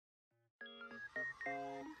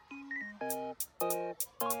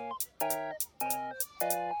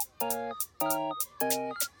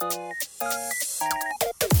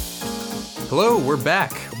Hello, we're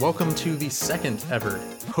back. Welcome to the second ever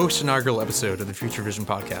post-inaugural episode of the Future Vision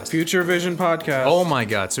Podcast. Future Vision Podcast. Oh my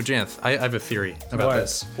god. So, Janth, I have a theory about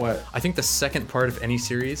this. What? I think the second part of any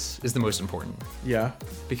series is the most important. Yeah.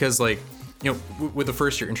 Because, like, you know, with the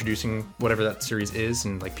first, you're introducing whatever that series is,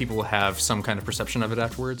 and, like, people will have some kind of perception of it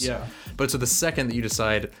afterwards. Yeah. But it's the second that you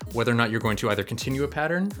decide whether or not you're going to either continue a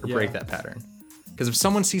pattern or break that pattern. Because if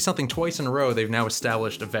someone sees something twice in a row, they've now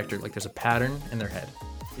established a vector, like there's a pattern in their head.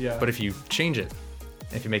 Yeah. But if you change it,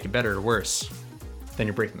 if you make it better or worse, then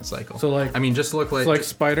you're breaking the cycle. So, like, I mean, just look like... It's like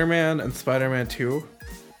Spider-Man and Spider-Man 2.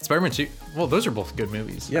 Spider-Man 2, well, those are both good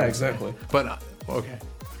movies. Yeah, exactly. But, okay.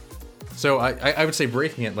 So I would say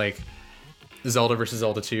breaking it, like, Zelda versus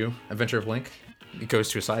Zelda 2, Adventure of Link, it goes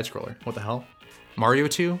to a side-scroller. What the hell? Mario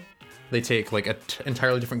 2, they take, like, an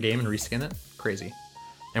entirely different game and reskin it. Crazy.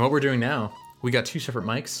 And what we're doing now, we got two separate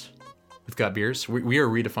mics. We've got beers. We are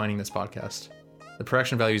redefining this podcast. The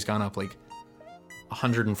production value's gone up like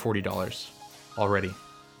 $140 already,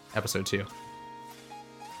 episode 2.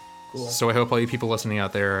 Cool. So I hope all you people listening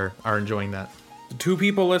out there are enjoying that. The two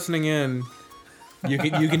people listening in, you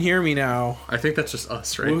can hear me now. I think that's just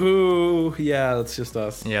us, right? Woohoo! Yeah, that's just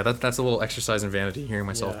us. Yeah, that's a little exercise in vanity, hearing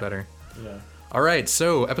myself Yeah. better. Yeah. All right,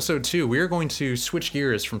 so episode 2, we are going to switch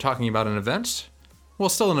gears from talking about an event. Well,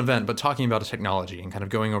 still an event, but talking about a technology and kind of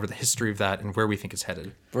going over the history of that and where we think it's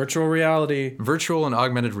headed. Virtual reality. Virtual and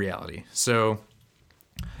augmented reality. So...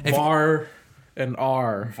 VAR and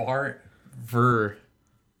R. Ver.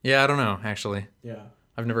 Yeah, I don't know, actually. Yeah.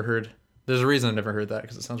 I've never heard... There's a reason I've never heard that,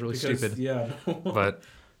 because it sounds really stupid. Yeah. But,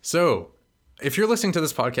 so... If you're listening to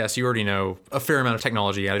this podcast, you already know a fair amount of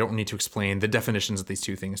technology. I don't need to explain the definitions of these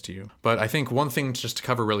two things to you. But I think one thing just to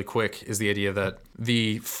cover really quick is the idea that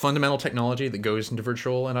the fundamental technology that goes into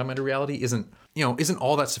virtual and augmented reality isn't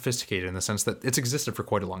all that sophisticated in the sense that it's existed for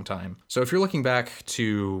quite a long time. So if you're looking back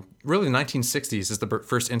to really the 1960s is the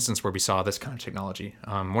first instance where we saw this kind of technology.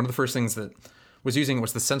 One of the first things that was using it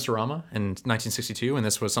was the Sensorama in 1962, and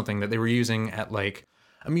this was something that they were using at like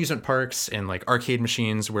amusement parks and like arcade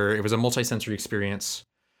machines where it was a multi-sensory experience.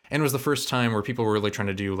 And it was the first time where people were really trying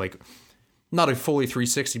to do like not a fully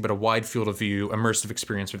 360, but a wide field of view, immersive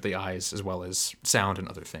experience with the eyes as well as sound and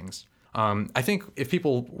other things. I think if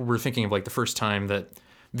people were thinking of like the first time that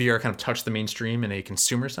VR kind of touched the mainstream in a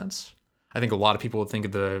consumer sense, I think a lot of people would think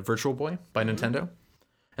of the Virtual Boy by Nintendo.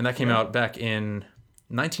 And that came out back in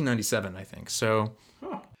 1997, I think. So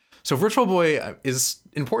Virtual Boy is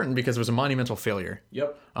important because it was a monumental failure.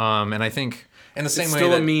 Yep. And I think in the same way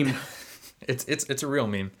still that... a meme. It's a real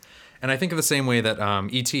meme. And I think in the same way that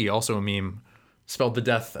E.T., also a meme, spelled the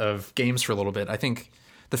death of games for a little bit, I think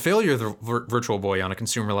the failure of the Virtual Boy on a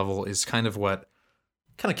consumer level is kind of what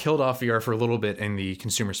kind of killed off VR for a little bit in the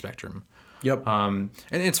consumer spectrum. Yep. And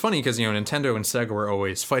it's funny because, Nintendo and Sega were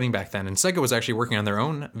always fighting back then. And Sega was actually working on their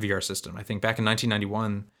own VR system. I think back in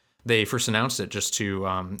 1991... they first announced it just to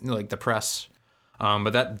like the press,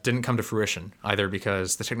 but that didn't come to fruition either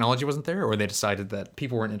because the technology wasn't there or they decided that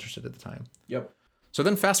people weren't interested at the time. Yep. So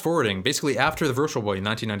then fast forwarding, basically after the Virtual Boy in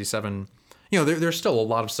 1997, there's still a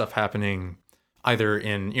lot of stuff happening either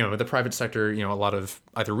in, the private sector, a lot of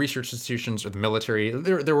either research institutions or the military.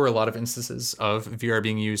 There were a lot of instances of VR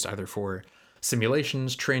being used either for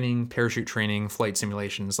simulations, training, parachute training, flight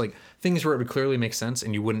simulations, like things where it would clearly make sense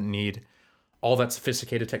and you wouldn't need all that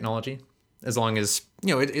sophisticated technology, as long as,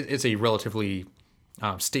 it's a relatively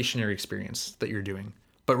stationary experience that you're doing.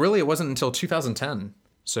 But really, it wasn't until 2010,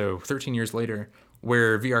 so 13 years later,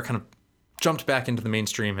 where VR kind of jumped back into the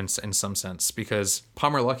mainstream in some sense, because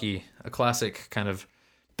Palmer Luckey, a classic kind of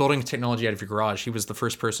building technology out of your garage, he was the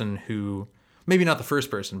first person who, maybe not the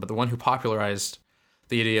first person, but the one who popularized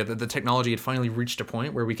the idea that the technology had finally reached a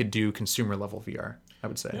point where we could do consumer-level VR, I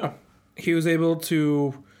would say. Yeah. He was able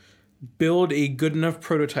to build a good enough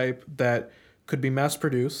prototype that could be mass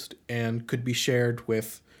produced and could be shared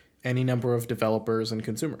with any number of developers and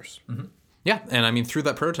consumers. Mm-hmm. Yeah, and I mean, through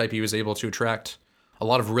that prototype, he was able to attract a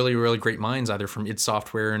lot of really, really great minds, either from id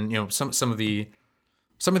Software and some of the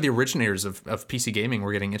originators of PC gaming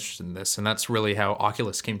were getting interested in this, and that's really how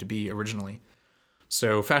Oculus came to be originally.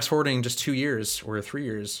 So fast forwarding just 2 years or 3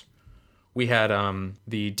 years, we had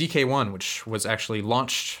the DK1, which was actually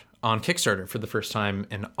launched on Kickstarter for the first time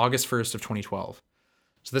in August 1st of 2012.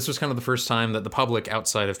 So this was kind of the first time that the public,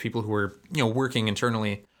 outside of people who were, working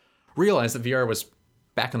internally, realized that VR was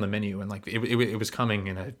back on the menu and like it was coming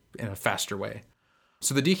in a faster way.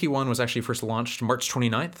 So the DK1 was actually first launched March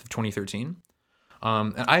 29th of 2013.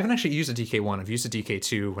 And I haven't actually used a DK1. I've used a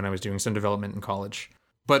DK2 when I was doing some development in college.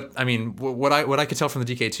 But I mean, what I could tell from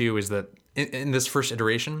the DK2 is that in this first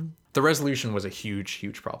iteration, the resolution was a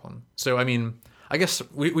huge problem. So I mean, I guess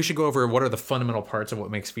we should go over what are the fundamental parts of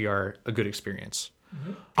what makes VR a good experience.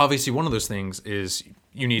 Mm-hmm. Obviously, one of those things is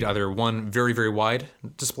you need either one very wide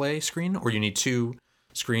display screen, or you need two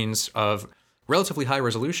screens of relatively high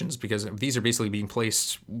resolutions, because these are basically being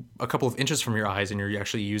placed a couple of inches from your eyes, and you're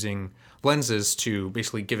actually using lenses to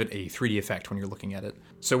basically give it a 3D effect when you're looking at it.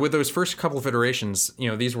 So with those first couple of iterations,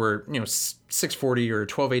 these were 640 or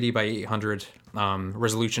 1280 by 800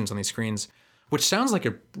 resolutions on these screens, which sounds like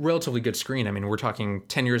a relatively good screen. I mean, we're talking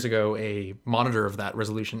 10 years ago, a monitor of that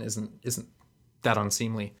resolution isn't that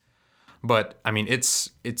unseemly. But I mean,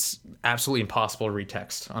 it's absolutely impossible to read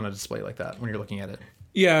text on a display like that when you're looking at it.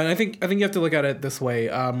 Yeah, and I think you have to look at it this way.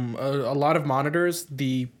 A lot of monitors,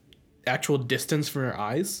 the actual distance from your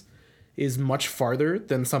eyes is much farther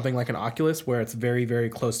than something like an Oculus, where it's very very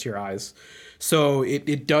close to your eyes. So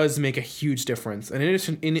it does make a huge difference. And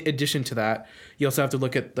in addition to that, you also have to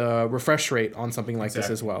look at the refresh rate on something like this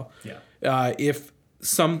as well. Yeah. If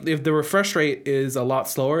the refresh rate is a lot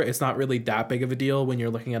slower, it's not really that big of a deal when you're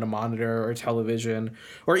looking at a monitor or television,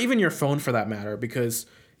 or even your phone for that matter, because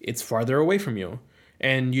it's farther away from you.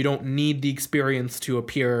 And you don't need the experience to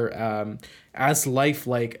appear as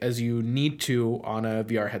lifelike as you need to on a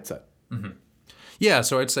VR headset. Mm-hmm. Yeah,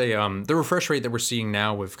 so I'd say the refresh rate that we're seeing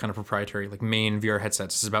now with kind of proprietary like main VR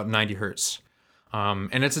headsets is about 90 hertz.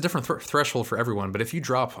 And it's a different threshold for everyone, but if you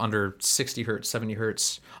drop under 60 hertz, 70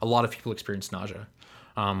 hertz, a lot of people experience nausea.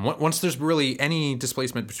 Once there's really any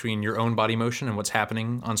displacement between your own body motion and what's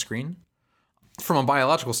happening on screen, from a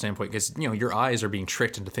biological standpoint, because your eyes are being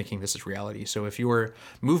tricked into thinking this is reality. So if your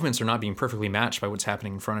movements are not being perfectly matched by what's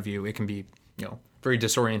happening in front of you, it can be very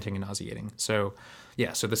disorienting and nauseating. So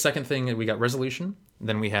yeah, so the second thing, we got resolution,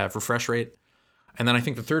 then we have refresh rate, and then I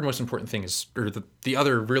think the third most important thing is, or the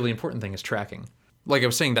other really important thing is tracking. Like I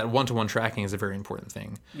was saying, that one-to-one tracking is a very important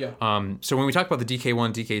thing. Yeah. So when we talk about the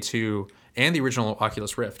DK1, DK2, and the original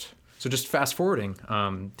Oculus Rift, so just fast forwarding,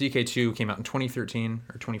 DK2 came out in 2013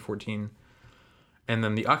 or 2014. And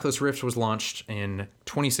then the Oculus Rift was launched in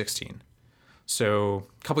 2016, so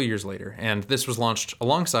a couple of years later. And this was launched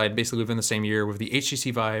alongside, basically within the same year, with the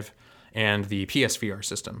HTC Vive and the PSVR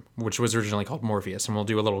system, which was originally called Morpheus. And we'll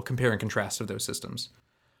do a little compare and contrast of those systems.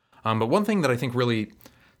 But one thing that I think really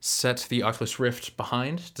set the Oculus Rift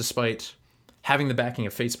behind, despite having the backing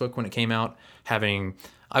of Facebook when it came out, having,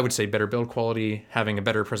 I would say, better build quality, having a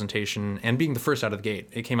better presentation, and being the first out of the gate.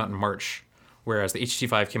 It came out in March, whereas the HTC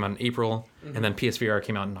Vive came out in April, mm-hmm. and then PSVR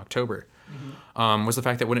came out in October, mm-hmm. Was the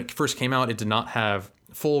fact that when it first came out, it did not have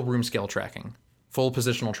full room scale tracking, full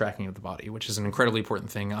positional tracking of the body, which is an incredibly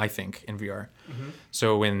important thing, I think, in VR. Mm-hmm.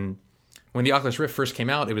 So when the Oculus Rift first came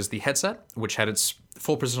out, it was the headset, which had its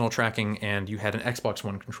full positional tracking, and you had an Xbox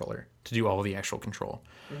One controller to do all of the actual control.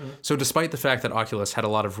 Mm-hmm. So despite the fact that Oculus had a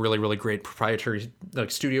lot of really great proprietary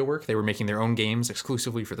studio work, they were making their own games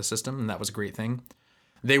exclusively for the system, and that was a great thing.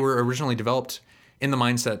 They were originally developed in the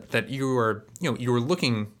mindset that you were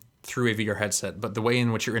looking through a VR headset, but the way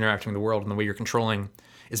in which you're interacting with the world and the way you're controlling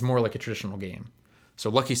is more like a traditional game.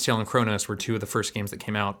 So Lucky's Tale and Chronos were two of the first games that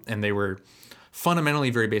came out, and they were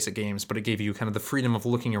fundamentally very basic games, but it gave you kind of the freedom of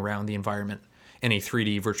looking around the environment in a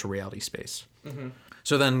 3D virtual reality space. Mm-hmm.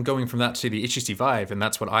 So then going from that to the HTC Vive, and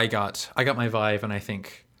that's what I got. I got my Vive, and I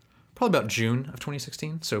think probably about June of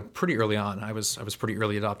 2016, so pretty early on. I was pretty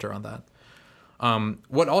early adopter on that.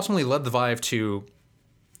 What ultimately led the Vive to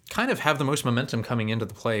kind of have the most momentum coming into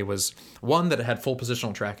the play was, one, that it had full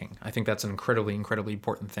positional tracking. I think that's an incredibly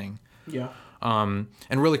important thing. Yeah. And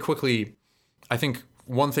really quickly, I think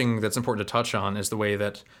one thing that's important to touch on is the way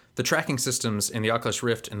that the tracking systems in the Oculus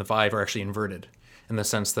Rift and the Vive are actually inverted, in the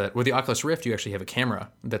sense that with the Oculus Rift, you actually have a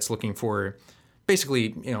camera that's looking for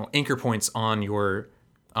basically, anchor points on your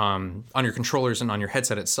controllers and on your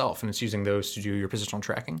headset itself, and it's using those to do your positional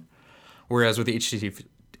tracking. Whereas with the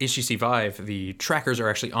HTC Vive, the trackers are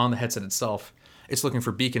actually on the headset itself. It's looking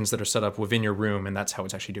for beacons that are set up within your room, and that's how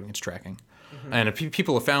it's actually doing its tracking. Mm-hmm. And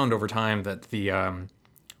people have found over time that the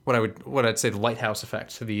what I'd say the lighthouse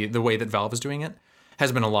effect, the way that Valve is doing it,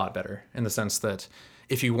 has been a lot better, in the sense that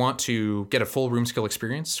if you want to get a full room scale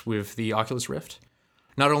experience with the Oculus Rift,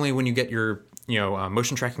 not only when you get your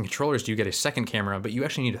motion tracking controllers do you get a second camera, but you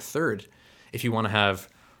actually need a third if you want to have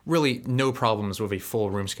really no problems with a full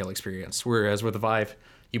room scale experience. Whereas with the Vive,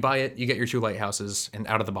 you buy it, you get your two lighthouses, and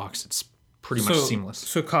out of the box, it's pretty much seamless.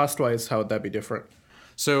 So cost-wise, how would that be different?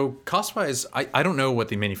 So cost-wise, I don't know what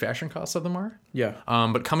the manufacturing costs of them are. Yeah.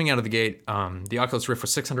 But coming out of the gate, the Oculus Rift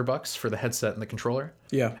was $600 for the headset and the controller.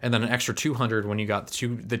 Yeah. And then an extra $200 when you got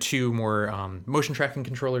the two more motion tracking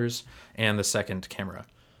controllers and the second camera.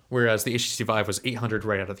 Whereas the HTC Vive was $800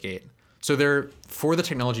 right out of the gate. So they're, for the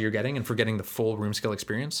technology you're getting and for getting the full room scale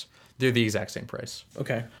experience, they're the exact same price.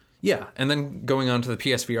 Okay. Yeah, and then going on to the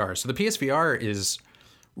PSVR. So the PSVR is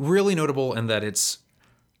really notable in that it's,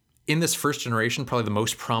 in this first generation, probably the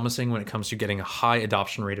most promising when it comes to getting a high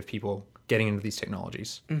adoption rate of people getting into these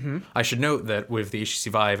technologies. Mm-hmm. I should note that with the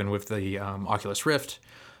HTC Vive and with the Oculus Rift,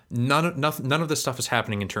 none of this stuff is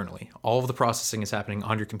happening internally. All of the processing is happening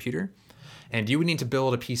on your computer, and you would need to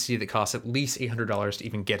build a PC that costs at least $800 to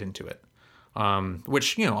even get into it,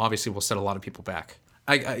 which, obviously will set a lot of people back.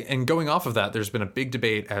 And going off of that, there's been a big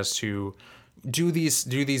debate as to do these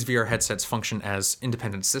VR headsets function as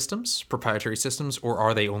independent systems, proprietary systems, or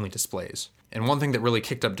are they only displays? And one thing that really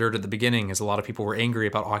kicked up dirt at the beginning is a lot of people were angry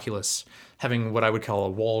about Oculus having what I would call a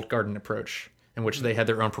walled garden approach, in which they had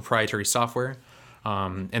their own proprietary software,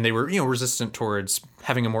 and they were resistant towards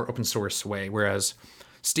having a more open source way, whereas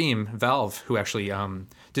Valve, who actually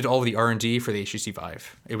did all of the R&D for the HTC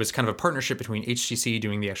Vive. It was kind of a partnership between HTC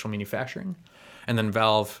doing the actual manufacturing, and then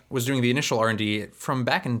Valve was doing the initial R&D from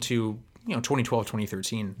back into 2012,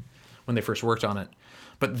 2013, when they first worked on it.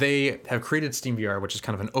 But they have created SteamVR, which is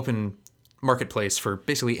kind of an open marketplace for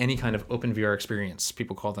basically any kind of open VR experience.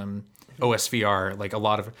 People call them OSVR, like a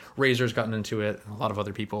lot of Razer's gotten into it, and a lot of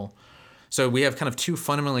other people. So we have kind of two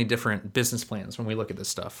fundamentally different business plans when we look at this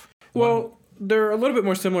stuff. Well, they're a little bit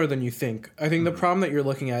more similar than you think. I think the problem that you're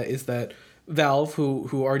looking at is that Valve,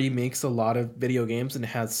 who already makes a lot of video games and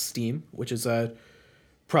has Steam, which is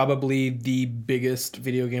probably the biggest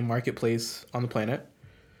video game marketplace on the planet,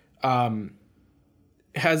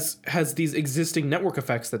 has these existing network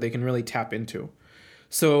effects that they can really tap into.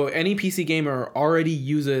 So any PC gamer already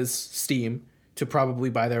uses Steam to probably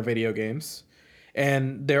buy their video games,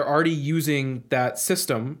 and they're already using that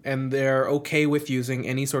system, and they're okay with using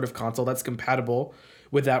any sort of console that's compatible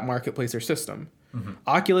with that marketplace or system. Mm-hmm.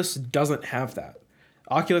 Oculus doesn't have that.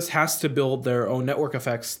 Oculus has to build their own network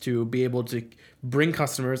effects to be able to bring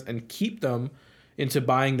customers and keep them into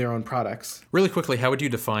buying their own products. Really quickly, how would you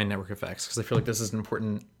define network effects? Because I feel like this is an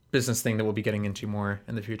important business thing that we'll be getting into more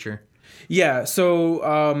in the future. Yeah,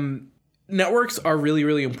 so networks are really,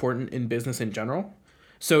 really important in business in general.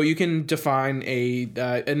 So you can define a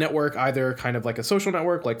network either kind of like a social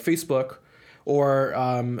network like Facebook,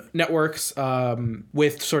 or networks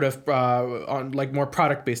with sort of on like more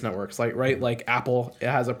product-based networks, like Apple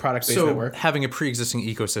has a product-based network. So having a pre-existing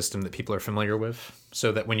ecosystem that people are familiar with,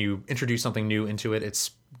 so that when you introduce something new into it,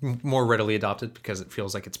 it's more readily adopted because it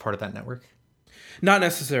feels like it's part of that network? Not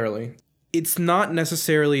necessarily. It's not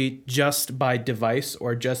necessarily just by device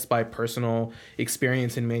or just by personal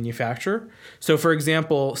experience in manufacture. So, for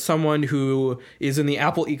example, someone who is in the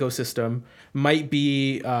Apple ecosystem might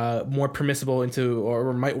be more permissible into,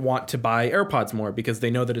 or might want to buy AirPods more because they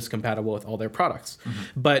know that it's compatible with all their products.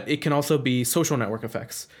 Mm-hmm. But it can also be social network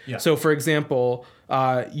effects. Yeah. So, for example,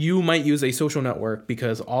 you might use a social network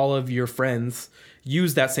because all of your friends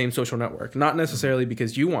use that same social network, not necessarily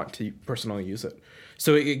because you want to personally use it.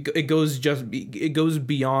 So it goes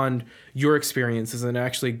beyond your experiences and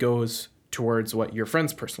actually goes towards what your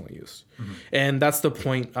friends personally use. Mm-hmm. And that's the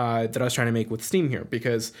point that I was trying to make with Steam here,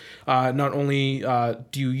 because not only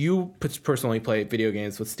do you personally play video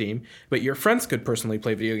games with Steam, but your friends could personally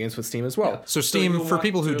play video games with Steam as well. Yeah. So Steam, for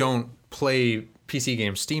people who don't play PC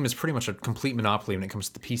games, Steam is pretty much a complete monopoly when it comes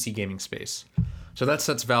to the PC gaming space. So that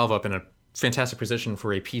sets Valve up in a fantastic position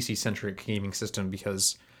for a PC-centric gaming system,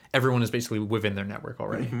 because everyone is basically within their network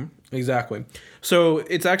already. Mm-hmm. Exactly. So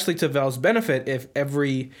it's actually to Valve's benefit if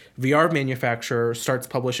every VR manufacturer starts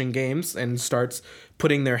publishing games and starts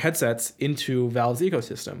putting their headsets into Valve's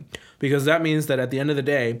ecosystem, because that means that at the end of the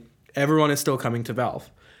day, everyone is still coming to Valve.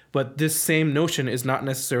 But this same notion is not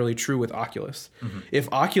necessarily true with Oculus. Mm-hmm.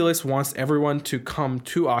 If Oculus wants everyone to come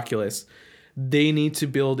to Oculus, they need to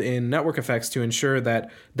build in network effects to ensure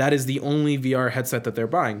that that is the only VR headset that they're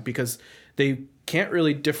buying, because they can't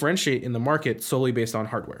really differentiate in the market solely based on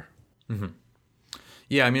hardware. Mm-hmm.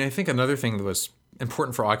 Yeah, I mean, I think another thing that was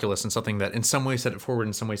important for Oculus, and something that in some ways set it forward,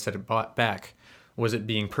 in some ways set it back, was it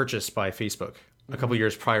being purchased by Facebook a couple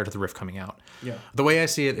years prior to the Rift coming out. Yeah. The way I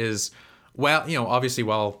see it is, well, obviously,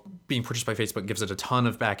 while being purchased by Facebook gives it a ton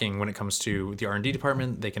of backing when it comes to the R&D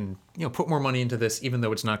department, they can, put more money into this, even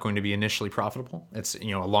though it's not going to be initially profitable. It's, a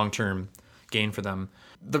long-term gain for them.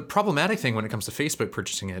 The problematic thing when it comes to Facebook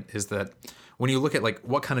purchasing it is that when you look at like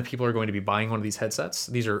what kind of people are going to be buying one of these headsets,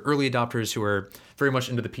 these are early adopters who are very much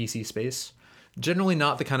into the PC space. generally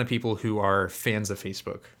not the kind of people who are fans of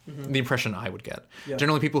Facebook. The impression I would get. Yeah.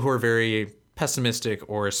 Generally people who are very pessimistic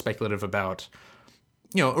or speculative about,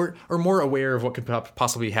 or more aware of what could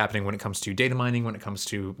possibly be happening when it comes to data mining, when it comes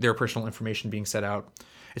to their personal information being set out.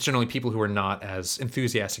 It's generally people who are not as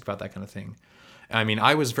enthusiastic about that kind of thing. I mean,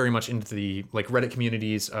 I was very much into the Reddit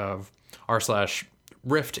communities of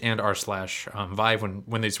r/Rift and r/Vive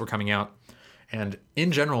when these were coming out. And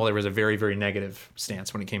in general, there was a very, very negative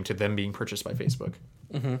stance when it came to them being purchased by Facebook.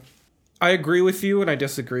 I agree with you and I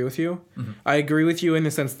disagree with you. I agree with you in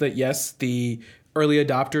the sense that, yes, the early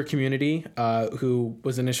adopter community who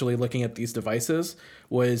was initially looking at these devices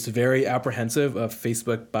was very apprehensive of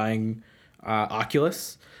Facebook buying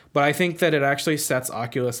Oculus. But I think that it actually sets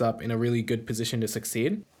Oculus up in a really good position to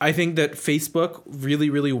succeed. I think that Facebook really,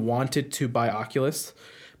 really wanted to buy Oculus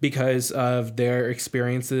because of their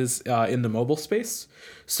experiences in the mobile space.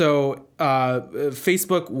 So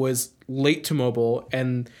Facebook was late to mobile,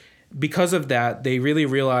 and because of that, they really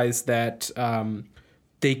realized that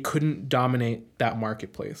they couldn't dominate that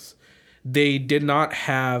marketplace. They did not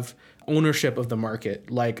have ownership of the market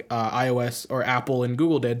like iOS or Apple and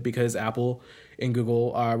Google did, because Apple and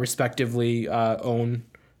Google respectively own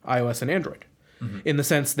iOS and Android, in the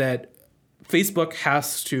sense that Facebook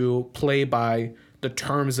has to play by the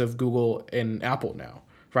terms of Google and Apple now,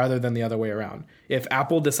 rather than the other way around. If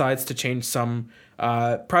Apple decides to change some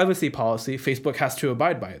privacy policy, Facebook has to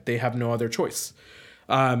abide by it. They have no other choice.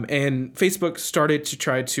 And Facebook started to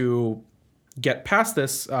try to get past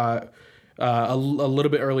this a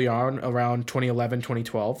little bit early on, around 2011,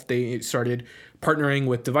 2012. They started partnering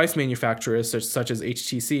with device manufacturers such as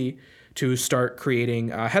HTC to start creating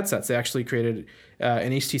headsets. They actually created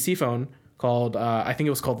an HTC phone called, I think it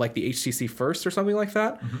was called like the HTC First or something like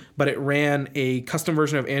that. But it ran a custom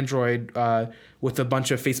version of Android with a bunch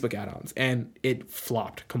of Facebook add-ons, and it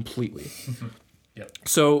flopped completely. Yep.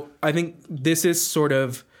 So I think this is sort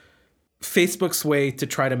of Facebook's way to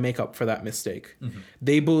try to make up for that mistake.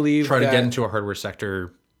 They believe Try to get into a hardware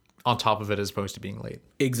sector on top of it as opposed to being late.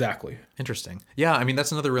 Exactly. Interesting. Yeah, I mean,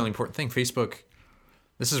 that's another really important thing. Facebook,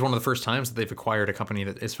 this is one of the first times that they've acquired a company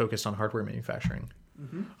that is focused on hardware manufacturing.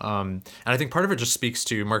 And I think part of it just speaks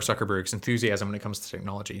to Mark Zuckerberg's enthusiasm when it comes to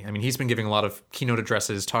technology. I mean, he's been giving a lot of keynote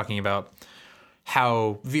addresses talking about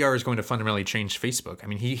how VR is going to fundamentally change Facebook. I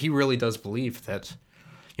mean, he really does believe that,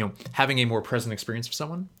 having a more present experience of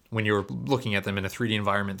someone when you're looking at them in a 3D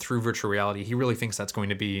environment through virtual reality, he really thinks that's going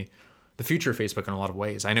to be the future of Facebook in a lot of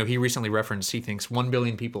ways. I know he recently referenced he thinks 1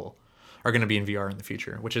 billion people are going to be in VR in the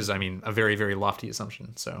future, which is, I mean, a very, very lofty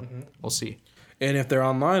assumption. So we'll see. And if they're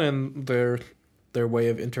online and their way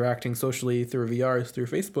of interacting socially through VR is through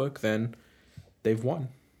Facebook, then they've won.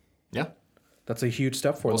 Yeah. That's a huge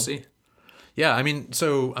step for them. We'll see. Yeah, I mean,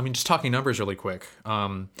 just talking numbers really quick.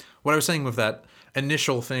 What I was saying with that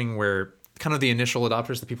initial thing where kind of the initial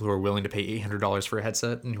adopters, the people who are willing to pay $800 for a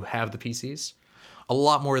headset and who have the PCs, a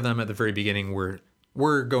lot more of them at the very beginning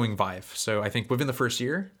were going Vive. So I think within the first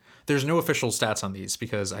year, there's no official stats on these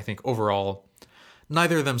because I think overall,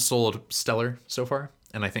 neither of them sold stellar so far.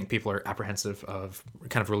 And I think people are apprehensive of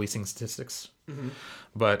kind of releasing statistics.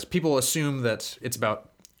 But people assume that it's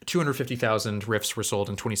about 250,000 Rifts were sold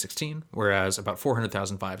in 2016, whereas about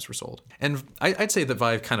 400,000 Vives were sold. And I'd say that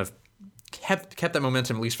Vive kind of kept that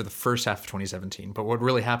momentum at least for the first half of 2017. But what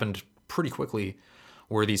really happened pretty quickly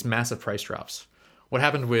were these massive price drops. What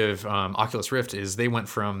happened with Oculus Rift is they went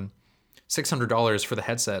from $600 for the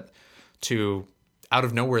headset to out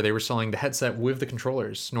of nowhere they were selling the headset with the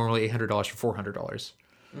controllers, normally $800 for $400.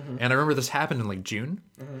 And I remember this happened in like June,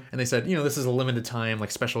 and they said, this is a limited time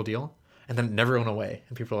like special deal, and then it never went away.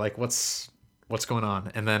 And people are like, what's going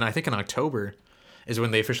on? And then I think in October is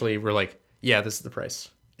when they officially were like, yeah, this is the price.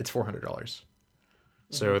 It's $400.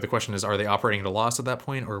 So the question is, are they operating at a loss at that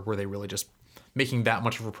point, or were they really just making that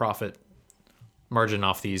much of a profit margin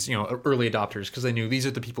off these, early adopters, because they knew these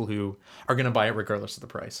are the people who are going to buy it regardless of the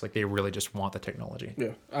price. Like they really just want the technology.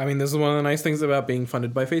 Yeah. I mean, this is one of the nice things about being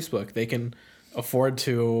funded by Facebook. They can afford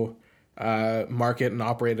to market and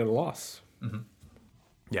operate at a loss.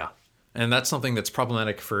 Yeah. And that's something that's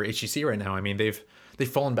problematic for HTC right now. I mean, they've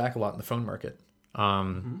fallen back a lot in the phone market.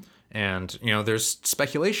 And, there's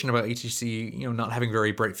speculation about HTC, not having a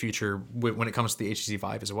very bright future when it comes to the HTC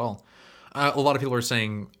Vive as well. A lot of people are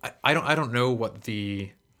saying, I don't know what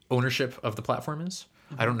the ownership of the platform is.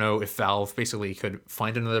 I don't know if Valve basically could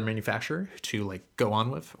find another manufacturer to like go on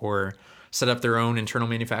with or set up their own internal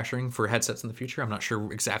manufacturing for headsets in the future. I'm not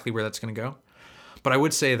sure exactly where that's going to go. But I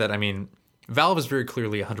would say that, Valve is very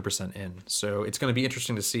clearly 100% in. So it's going to be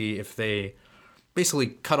interesting to see if they basically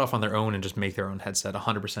cut off on their own and just make their own headset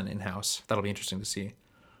 100% in-house. That'll be interesting to see.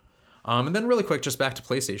 And then really quick, just back to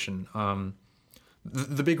PlayStation.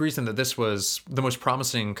 The big reason that this was the most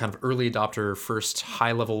promising kind of early adopter first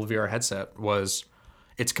high-level VR headset was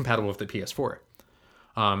it's compatible with the PS4.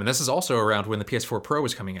 And this is also around when the PS4 Pro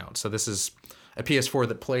was coming out. So this is a PS4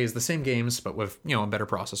 that plays the same games, but with, a better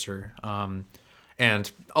processor.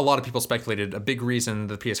 And a lot of people speculated a big reason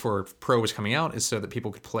the PS4 Pro was coming out is so that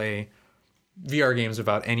people could play VR games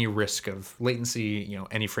without any risk of latency,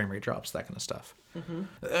 any frame rate drops, that kind of stuff.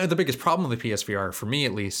 The biggest problem with the PSVR, for me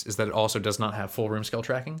at least, is that it also does not have full room scale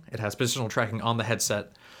tracking. It has positional tracking on the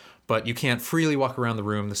headset, but you can't freely walk around the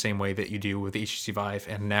room the same way that you do with the HTC Vive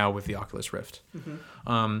and now with the Oculus Rift.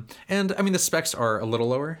 And I mean, the specs are a little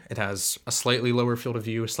lower. It has a slightly lower field of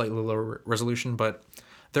view, a slightly lower resolution, but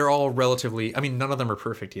they're all relatively, none of them are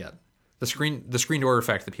perfect yet. The screen door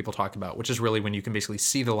effect that people talk about, which is really when you can basically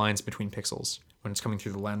see the lines between pixels when it's coming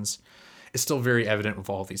through the lens, is still very evident with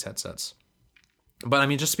all of these headsets. But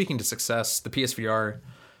just speaking to success, the PSVR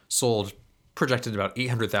sold projected about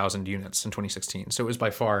 800,000 units in 2016. So it was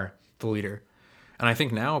by far the leader. And I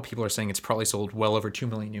think now people are saying it's probably sold well over 2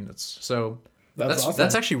 million units. So that's awesome.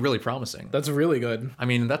 That's actually really promising. That's really good.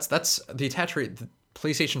 That's the attach rate. The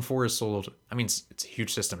PlayStation 4 is sold, it's a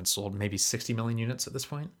huge system. It's sold maybe 60 million units at this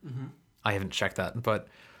point. I haven't checked that. But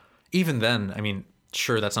even then,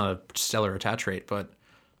 sure, that's not a stellar attach rate. But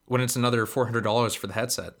when it's another $400 for the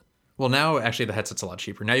headset, well, now actually the headset's a lot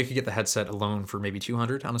cheaper. Now you could get the headset alone for maybe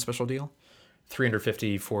 $200 on a special deal,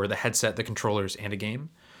 $350 for the headset, the controllers, and a game.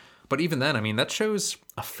 But even then, that shows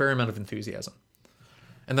a fair amount of enthusiasm.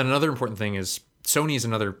 And then another important thing is Sony is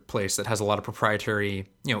another place that has a lot of proprietary,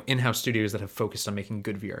 in-house studios that have focused on making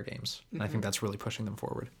good VR games. And I think that's really pushing them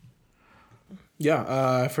forward. Yeah,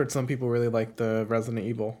 I've heard some people really like the Resident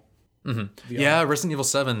Evil. Yeah, Resident Evil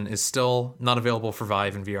 7 is still not available for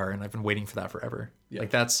Vive and VR, and I've been waiting for that forever. Yeah.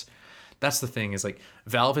 That's the thing, is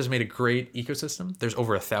Valve has made a great ecosystem. There's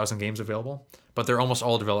over 1,000 games available, but they're almost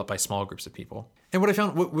all developed by small groups of people. And what I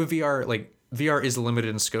found with VR, VR is limited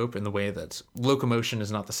in scope in the way that locomotion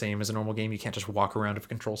is not the same as a normal game. You can't just walk around with a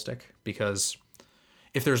control stick, because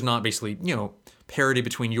if there's not basically, parity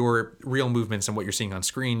between your real movements and what you're seeing on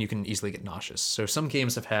screen, you can easily get nauseous. So some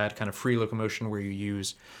games have had kind of free locomotion where you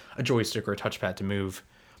use a joystick or a touchpad to move,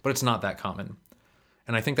 but it's not that common.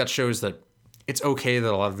 And I think that shows that it's okay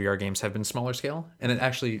that a lot of VR games have been smaller scale. And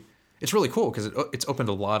it's really cool because it's opened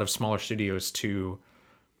a lot of smaller studios to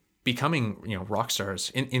becoming, rock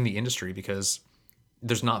stars in the industry, because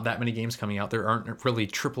there's not that many games coming out. There aren't really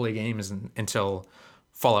AAA games until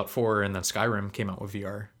Fallout 4 and then Skyrim came out with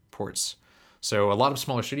VR ports. So a lot of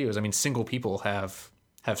smaller studios, single people have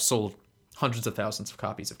sold hundreds of thousands of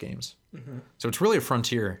copies of games. So it's really a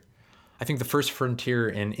frontier. I think the first frontier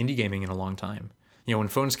in indie gaming in a long time. When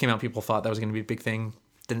phones came out, people thought that was going to be a big thing.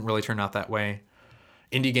 Didn't really turn out that way.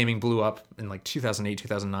 Indie gaming blew up in 2008,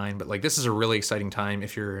 2009. But this is a really exciting time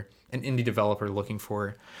if you're an indie developer looking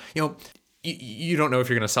for, you don't know if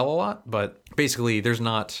you're going to sell a lot, but basically there's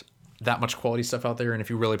not that much quality stuff out there. And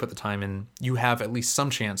if you really put the time in, you have at least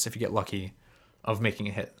some chance, if you get lucky, of making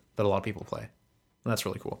a hit that a lot of people play. And that's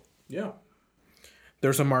really cool. Yeah.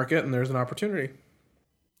 There's a market and there's an opportunity.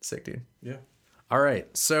 Sick, dude. Yeah. All right.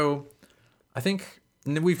 So I think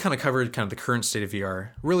we've kind of covered the current state of VR.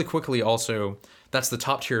 Really quickly also, that's the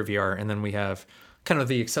top tier of VR. And then we have kind of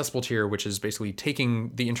the accessible tier, which is basically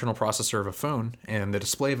taking the internal processor of a phone and the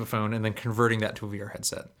display of a phone and then converting that to a VR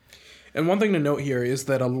headset. And one thing to note here is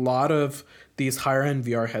that a lot of these higher end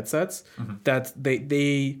VR headsets, that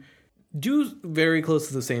they do very close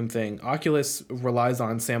to the same thing. Oculus relies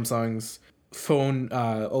on Samsung's phone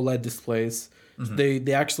OLED displays.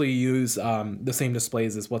 They actually use the same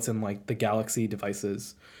displays as what's in the Galaxy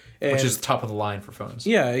devices, which is top of the line for phones.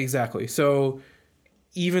 Yeah, exactly. So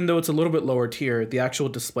even though it's a little bit lower tier, the actual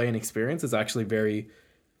display and experience is actually very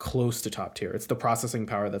close to top tier. It's the processing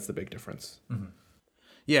power that's the big difference.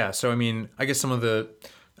 Yeah, so I guess some of the...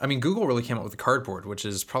 Google really came up with the Cardboard, which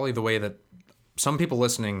is probably the way that some people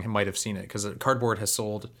listening might have seen it, because Cardboard has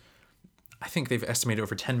sold, I think they've estimated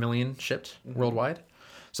over 10 million shipped worldwide.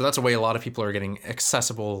 So that's a way a lot of people are getting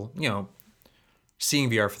accessible, seeing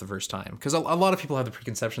VR for the first time. Because a lot of people have the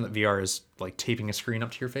preconception that VR is taping a screen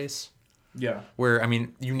up to your face. Yeah. Where,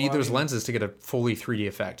 you need those lenses to get a fully 3D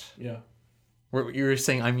effect. Yeah. Where you're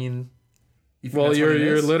saying, well,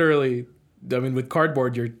 you're literally... with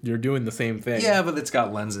Cardboard, you're doing the same thing. Yeah, but it's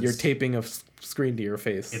got lenses. You're taping a screen to your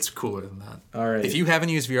face. It's cooler than that. All right. If you haven't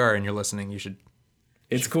used VR and you're listening, you should.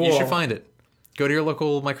 It's cool. You should find it. Go to your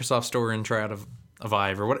local Microsoft store and try out a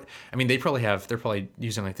Vive or what. They're probably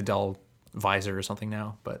using the Dell Visor or something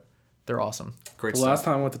now, but they're awesome. Great stuff. Last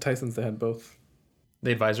time I went to Tyson's, they had both.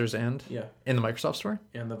 The Advisors and? Yeah. In the Microsoft Store?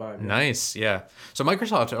 And the Vive. Yeah. Nice, yeah. So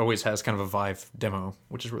Microsoft always has kind of a Vive demo,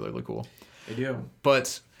 which is really, really cool. They do.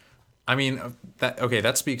 But, I mean,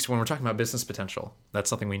 that speaks, when we're talking about business potential, that's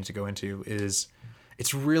something we need to go into, is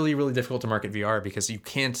it's really, really difficult to market VR because you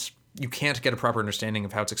can't get a proper understanding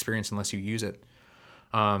of how it's experienced unless you use it.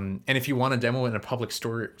 And if you want to demo it in a public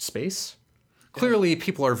store space, clearly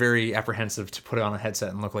people are very apprehensive to put it on a headset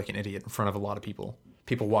and look like an idiot in front of a lot of people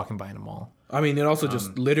walking by in a mall. I mean, it also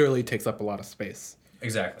just literally takes up a lot of space.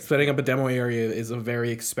 Exactly. Setting up a demo area is a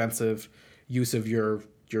very expensive use of your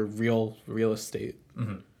real estate.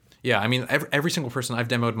 Mm-hmm. Yeah, I mean, every single person, I've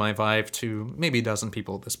demoed my Vive to maybe a dozen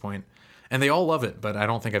people at this point, and they all love it, but I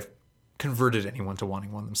don't think I've converted anyone to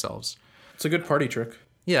wanting one themselves. It's a good party trick.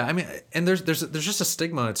 Yeah, I mean, and there's just a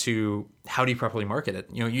stigma to how do you properly market it.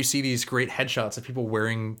 You know, you see these great headshots of people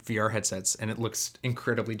wearing VR headsets, and it looks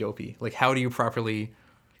incredibly dopey. Like, how do you properly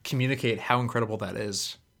communicate how incredible that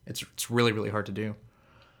is? It's really, really hard to do.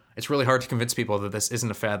 It's really hard to convince people that this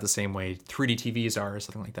isn't a fad the same way 3D TVs are or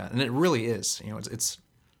something like that, and it really is. You know, it's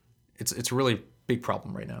a really big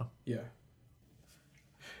problem right now. Yeah.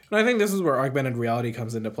 And I think this is where augmented reality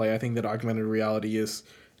comes into play. I think that augmented reality is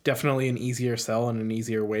definitely an easier sell and an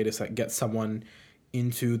easier way to get someone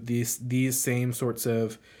into these same sorts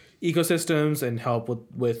of ecosystems and help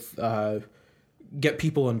with get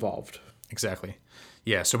people involved. Exactly.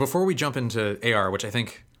 Yeah. So before we jump into AR, which I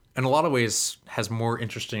think in a lot of ways has more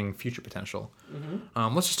interesting future potential,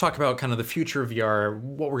 let's just talk about kind of the future of VR,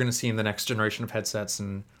 what we're going to see in the next generation of headsets,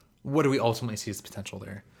 and what do we ultimately see as the potential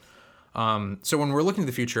there. So when we're looking to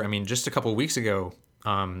the future, I mean, just a couple of weeks ago,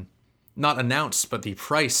 not announced, but the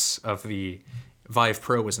price of the Vive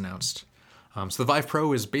Pro was announced. So the Vive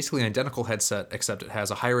Pro is basically an identical headset, except it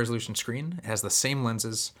has a higher resolution screen, it has the same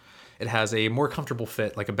lenses, it has a more comfortable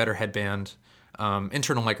fit, like a better headband,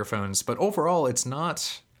 internal microphones, but overall it's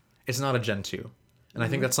not a Gen 2. And I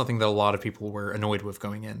think that's something that a lot of people were annoyed with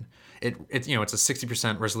going in. It's a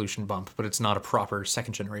 60% resolution bump, but it's not a proper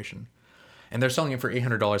second generation. And they're selling it for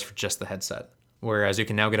 $800 for just the headset, whereas you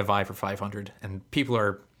can now get a Vive for $500, and people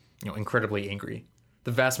are incredibly angry.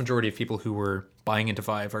 The vast majority of people who were buying into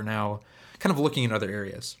Vive are now kind of looking in other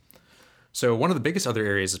areas. So one of the biggest other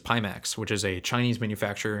areas is Pimax, which is a Chinese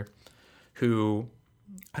manufacturer who,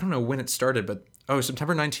 I don't know when it started, but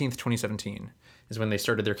September 19th, 2017 is when they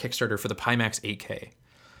started their Kickstarter for the Pimax 8K.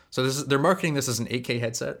 So they're marketing this as an 8K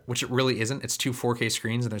headset, which it really isn't. It's two 4K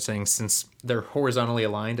screens, and they're saying since they're horizontally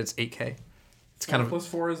aligned, it's 8K. It's kind 4 plus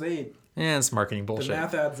 4 is 8. Yeah, it's marketing bullshit. The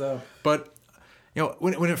math adds up. But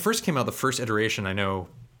when it first came out, the first iteration, I know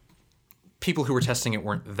people who were testing it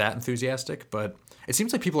weren't that enthusiastic, but it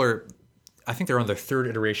seems like I think they're on their third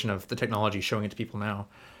iteration of the technology, showing it to people now.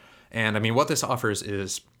 And I mean, what this offers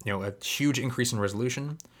is, a huge increase in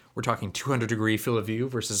resolution. We're talking 200-degree field of view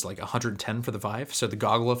versus like 110 for the Vive. So the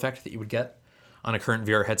goggle effect that you would get on a current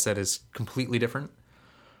VR headset is completely different.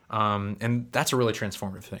 And that's a really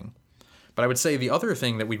transformative thing. But I would say the other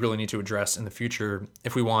thing that we really need to address in the future,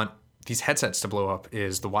 if we want these headsets to blow up,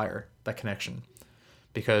 is the wire, that connection.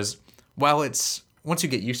 Because while once you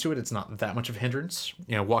get used to it, it's not that much of a hindrance,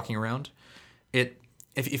 walking around.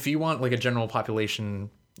 If you want like a general population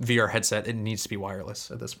VR headset, it needs to be wireless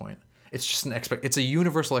at this point. It's just it's a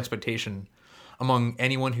universal expectation among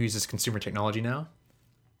anyone who uses consumer technology now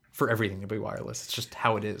for everything to be wireless. It's just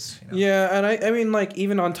how it is. Yeah, and I mean, like,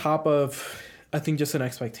 even on top of, I think, just an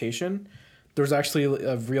expectation, there's actually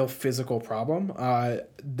a real physical problem.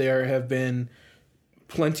 There have been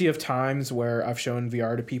plenty of times where I've shown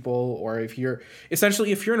VR to people, or if you're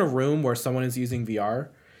in a room where someone is using VR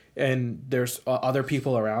and there's other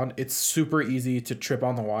people around, it's super easy to trip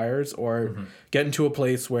on the wires or get into a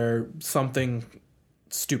place where something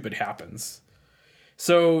stupid happens.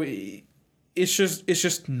 So it's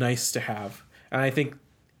just nice to have. And I think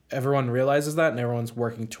everyone realizes that and everyone's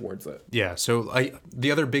working towards it. Yeah, so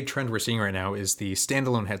the other big trend we're seeing right now is the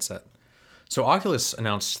standalone headset. So Oculus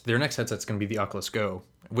announced their next headset's going to be the Oculus Go,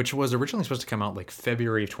 which was originally supposed to come out like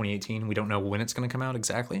February of 2018. We don't know when it's going to come out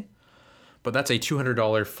exactly. But that's a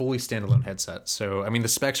 $200 fully standalone headset. So, I mean, the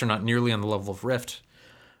specs are not nearly on the level of Rift.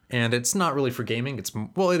 And it's not really for gaming.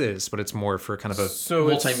 It is, but it's more for kind of a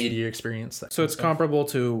multimedia experience. So it's comparable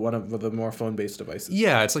to one of the more phone-based devices.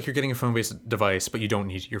 Yeah, it's like you're getting a phone-based device, but you don't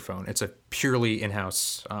need your phone. It's a purely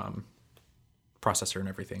in-house processor and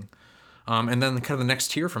everything. And then kind of the next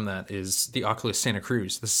tier from that is the Oculus Santa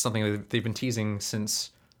Cruz. This is something that they've been teasing since,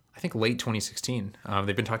 I think, late 2016.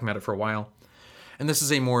 They've been talking about it for a while. And this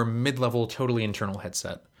is a more mid-level, totally internal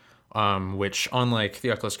headset, which, unlike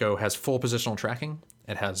the Oculus Go, has full positional tracking.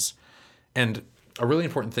 It has, and a really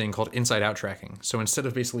important thing called inside-out tracking. So instead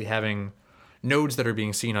of basically having nodes that are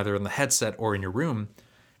being seen either in the headset or in your room,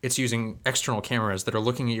 it's using external cameras that are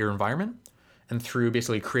looking at your environment and through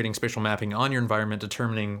basically creating spatial mapping on your environment,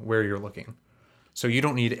 determining where you're looking. So you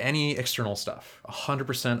don't need any external stuff.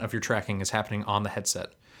 100% of your tracking is happening on the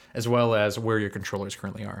headset, as well as where your controllers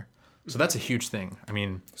currently are. So that's a huge thing. I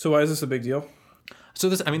mean, So why is this a big deal? so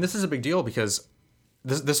this is a big deal because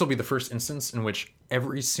this will be the first instance in which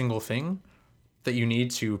every single thing that you need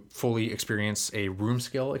to fully experience a room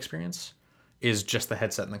scale experience is just the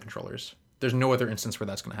headset and the controllers. There's no other instance where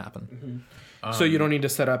that's going to happen. So you don't need to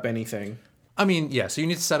set up anything. I mean, yeah, so you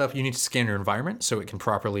need to scan your environment so it can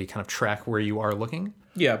properly kind of track where you are looking.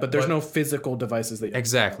 Yeah, but there's no physical devices that you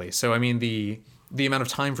Exactly. So, I mean, the amount of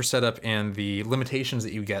time for setup and the limitations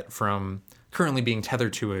that you get from currently being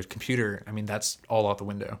tethered to a computer, I mean, that's all out the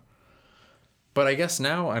window. But I guess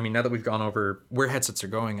now that we've gone over where headsets are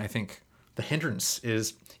going, I think the hindrance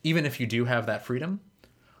is, even if you do have that freedom,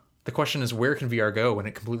 the question is, where can VR go when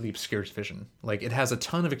it completely obscures vision? Like, it has a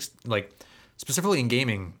ton of, specifically in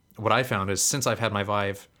gaming, what I found is since I've had my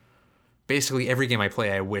Vive, basically every game I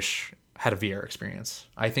play, I wish had a VR experience.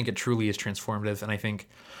 I think it truly is transformative. And I think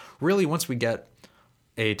really once we get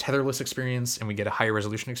a tetherless experience and we get a higher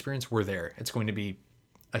resolution experience, we're there. It's going to be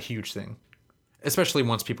a huge thing, especially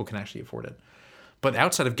once people can actually afford it. But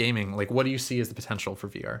outside of gaming, like, what do you see as the potential for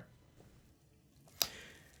VR?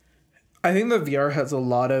 I think that VR has a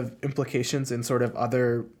lot of implications in sort of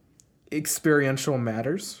other experiential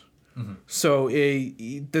matters. Mm-hmm. So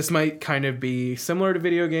this might kind of be similar to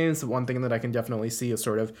video games. One thing that I can definitely see is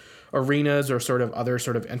sort of arenas or sort of other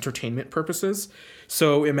sort of entertainment purposes.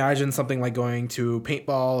 So imagine something like going to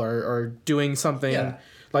paintball or doing something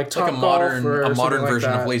like Top a modern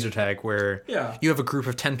version like of laser tag where you have a group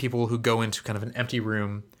of 10 people who go into kind of an empty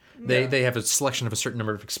room. They have a selection of a certain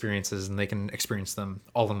number of experiences and they can experience them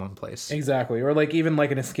all in one place. Exactly. Or like even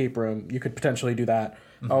like an escape room, you could potentially do that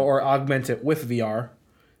or augment it with VR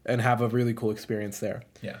and have a really cool experience there.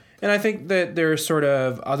 Yeah. And I think that there's sort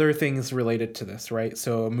of other things related to this, right?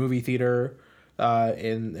 So a movie theater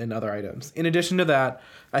and other items. In addition to that,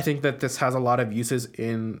 I think that this has a lot of uses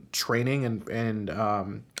in training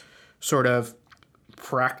and sort of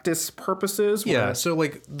practice purposes. Yeah, so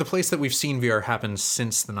like the place that we've seen VR happen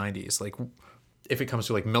since the 90s, like if it comes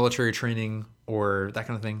to like military training or that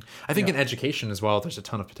kind of thing. I think in education as well, there's a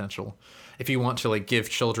ton of potential. If you want to like give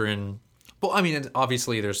children, well, I mean,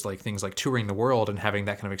 obviously there's like things like touring the world and having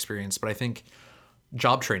that kind of experience, but I think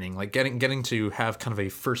job training, like getting to have kind of a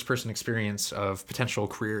first person experience of potential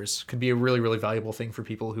careers could be a really, really valuable thing for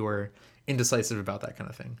people who are indecisive about that kind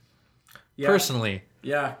of thing. Yeah. Personally.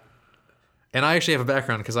 Yeah. And I actually have a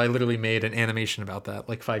background because I literally made an animation about that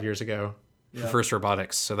like 5 years ago for First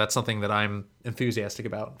Robotics. So that's something that I'm enthusiastic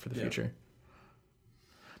about for the future.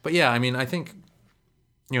 But yeah, I mean, I think,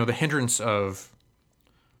 the hindrance of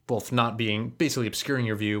both not being basically obscuring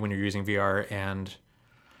your view when you're using VR and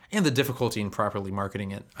the difficulty in properly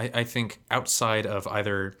marketing it. I think outside of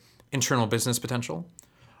either internal business potential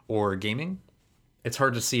or gaming, it's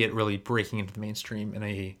hard to see it really breaking into the mainstream in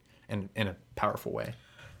a powerful way.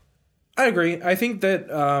 I agree. I think that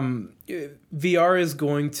VR is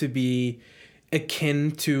going to be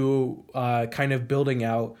akin to kind of building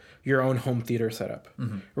out your own home theater setup,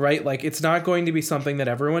 right? Like it's not going to be something that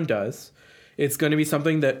everyone does. It's going to be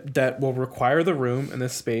something that will require the room and the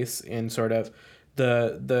space and sort of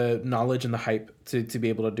the knowledge and the hype to be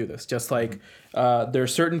able to do this. Just like there are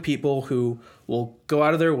certain people who will go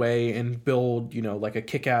out of their way and build, like a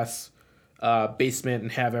kick-ass basement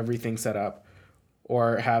and have everything set up.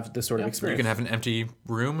 Or have this sort of experience. You can have an empty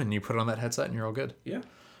room and you put it on that headset and you're all good. Yeah.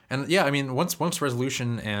 And yeah, I mean, once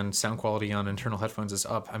resolution and sound quality on internal headphones is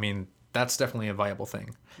up, I mean, that's definitely a viable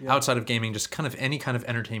thing. Yeah. Outside of gaming, just kind of any kind of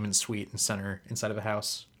entertainment suite and center inside of a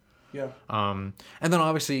house. Yeah. And then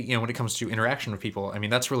obviously, when it comes to interaction with people, I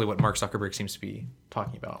mean, that's really what Mark Zuckerberg seems to be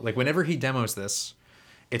talking about. Like whenever he demos this,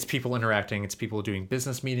 it's people interacting, it's people doing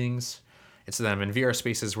business meetings, it's them in VR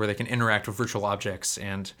spaces where they can interact with virtual objects.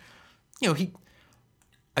 And,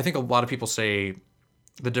 I think a lot of people say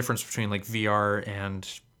the difference between like VR and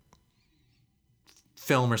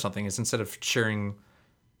film or something is instead of sharing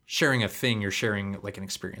a thing, you're sharing like an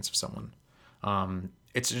experience of someone.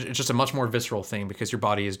 It's just a much more visceral thing because your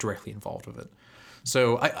body is directly involved with it.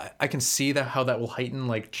 So I can see how that will heighten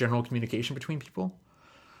like general communication between people.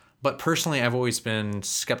 But personally, I've always been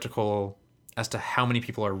skeptical as to how many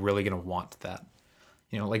people are really going to want that.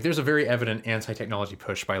 Like there's a very evident anti-technology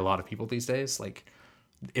push by a lot of people these days. Like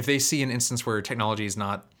if they see an instance where technology is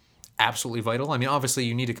not absolutely vital, I mean, obviously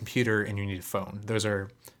you need a computer and you need a phone. Those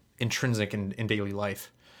are intrinsic in daily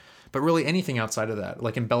life. But really anything outside of that,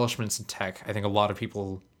 like embellishments in tech, I think a lot of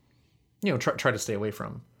people try to stay away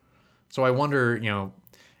from. So I wonder,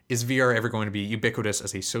 is VR ever going to be ubiquitous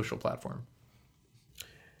as a social platform?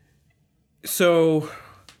 So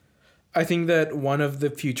I think that one of the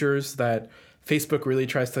futures that Facebook really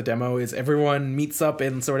tries to demo is everyone meets up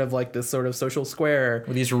in sort of like this sort of social square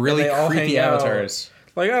with these really creepy avatars.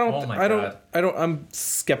 Like I'm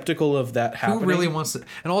skeptical of that happening. Who really wants to?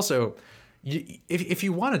 And also, if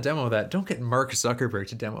you want to demo that, don't get Mark Zuckerberg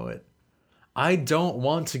to demo it. I don't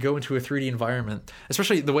want to go into a 3D environment,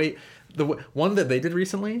 especially the one that they did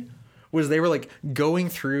recently was they were like going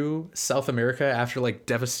through South America after like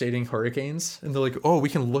devastating hurricanes, and they're like, oh, we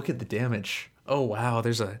can look at the damage. Oh wow,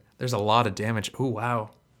 there's a lot of damage. Oh wow,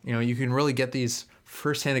 you can really get these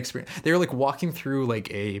firsthand experience. They were like walking through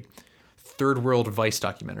like a third world Vice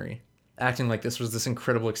documentary, acting like this was this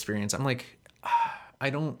incredible experience. I'm like, I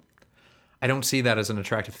don't see that as an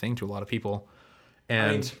attractive thing to a lot of people.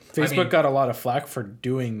 And Facebook got a lot of flack for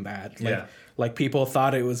doing that. Like people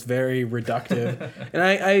thought it was very reductive. And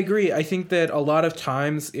I agree. I think that a lot of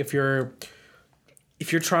times if you're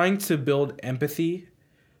trying to build empathy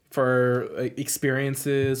for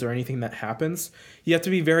experiences or anything that happens, you have to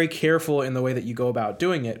be very careful in the way that you go about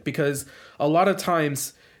doing it, because a lot of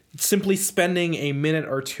times simply spending a minute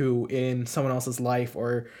or two in someone else's life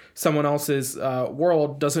or someone else's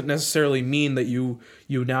world doesn't necessarily mean that you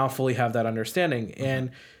now fully have that understanding. Mm-hmm.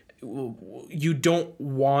 And you don't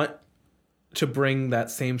want to bring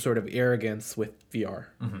that same sort of arrogance with VR.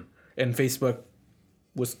 Mm-hmm. And Facebook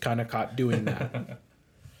was kind of caught doing that.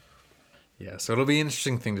 Yeah, so it'll be an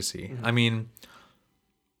interesting thing to see. Mm-hmm. I mean,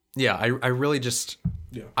 yeah, I really just...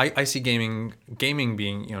 Yeah. I see gaming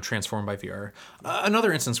being transformed by VR.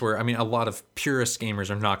 Another instance where a lot of purist gamers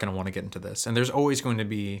are not going to want to get into this, and there's always going to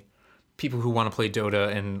be people who want to play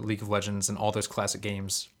Dota and League of Legends and all those classic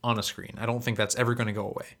games on a screen. I don't think that's ever going to go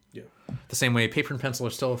away. Yeah. The same way paper and pencil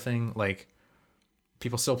are still a thing. Like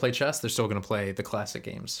people still play chess, they're still going to play the classic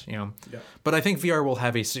games. Yeah. But I think VR will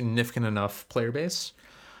have a significant enough player base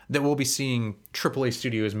that we'll be seeing AAA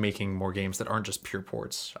studios making more games that aren't just pure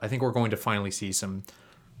ports. I think we're going to finally see some,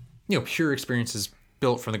 pure experiences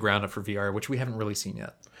built from the ground up for VR, which we haven't really seen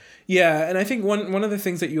yet. Yeah, and I think one of the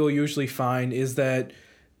things that you'll usually find is that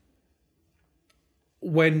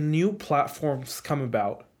when new platforms come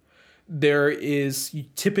about, there is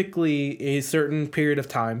typically a certain period of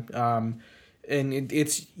time, and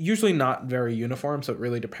it's usually not very uniform, so it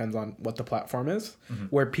really depends on what the platform is, mm-hmm.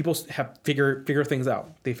 where people figure things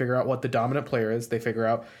out. They figure out what the dominant player is. They figure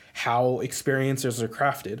out how experiences are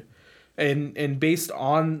crafted. And based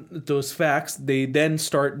on those facts, they then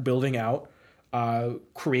start building out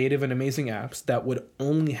creative and amazing apps that would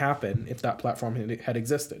only happen if that platform had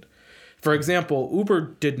existed. For example, Uber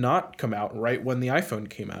did not come out right when the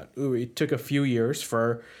iPhone came out. It took a few years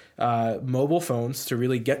for mobile phones to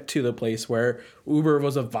really get to the place where Uber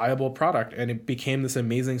was a viable product and it became this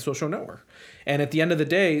amazing social network. And at the end of the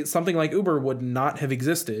day, something like Uber would not have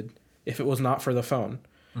existed if it was not for the phone.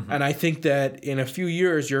 Mm-hmm. And I think that in a few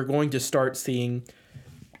years, you're going to start seeing,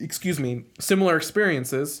 similar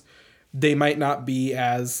experiences. They might not be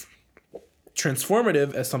as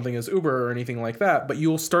transformative as something as Uber or anything like that, but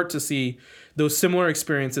you'll start to see those similar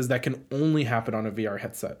experiences that can only happen on a VR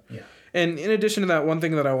headset. Yeah. And in addition to that, one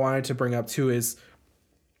thing that I wanted to bring up too is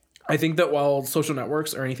I think that while social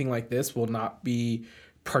networks or anything like this will not be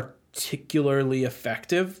particularly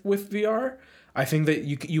effective with VR, I think that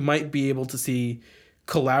you might be able to see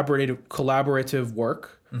collaborative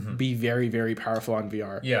work mm-hmm. be very, very powerful on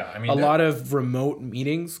VR. Yeah, a lot of remote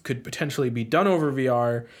meetings could potentially be done over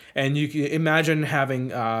VR, and you can imagine having,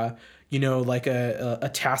 like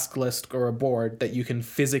a task list or a board that you can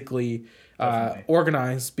physically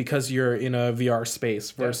organize because you're in a VR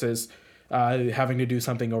space versus having to do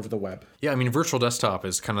something over the web. Yeah, virtual desktop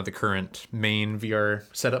is kind of the current main VR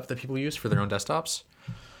setup that people use for their own desktops.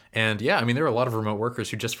 And yeah, there are a lot of remote workers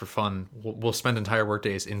who just for fun will spend entire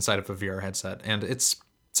workdays inside of a VR headset, and it's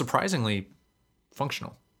surprisingly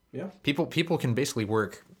functional. Yeah. People can basically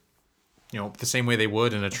work, the same way they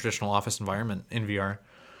would in a traditional office environment in VR.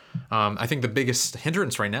 I think the biggest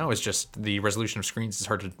hindrance right now is just the resolution of screens. It's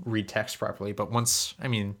hard to read text properly, but once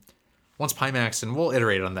Pimax, and we'll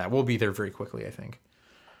iterate on that, we'll be there very quickly, I think.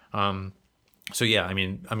 So yeah,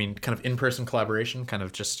 kind of in-person collaboration, kind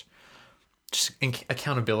of just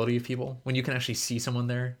accountability of people. When you can actually see someone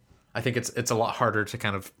there, I think it's a lot harder to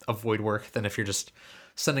kind of avoid work than if you're just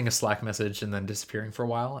sending a Slack message and then disappearing for a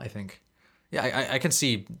while. I think, yeah, I can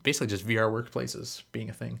see basically just VR workplaces being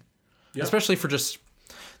a thing, especially for just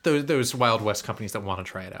those Wild West companies that want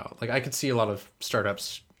to try it out. Like I could see a lot of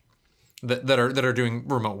startups that are doing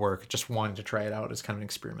remote work just wanting to try it out as kind of an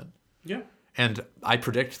experiment. Yeah. And I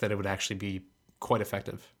predict that it would actually be quite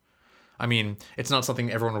effective. I mean, it's not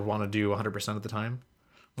something everyone would want to do 100% of the time.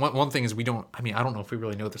 One thing is I don't know if we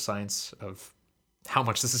really know the science of how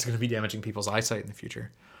much this is going to be damaging people's eyesight in the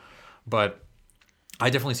future. But I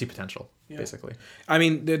definitely see potential, basically. I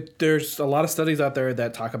mean, there's a lot of studies out there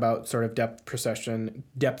that talk about sort of depth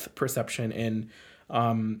perception in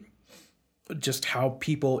just how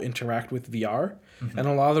people interact with VR. Mm-hmm. And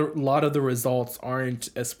a lot of the results aren't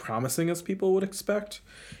as promising as people would expect,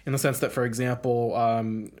 in the sense that, for example,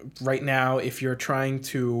 right now, if you're trying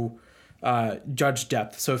to judge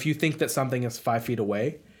depth, so if you think that something is 5 feet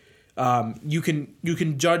away, you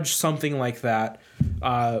can judge something like that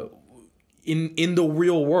in the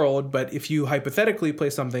real world, but if you hypothetically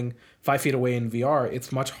place something 5 feet away in VR,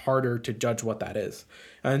 it's much harder to judge what that is.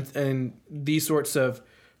 And these sorts of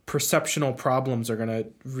perceptual problems are going to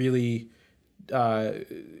really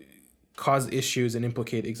cause issues and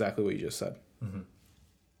implicate exactly what you just said. Mm-hmm.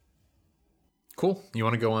 Cool. You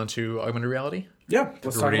want to go on to augmented reality? Yeah,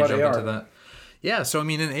 let's talk about AR. Into that. Yeah, so I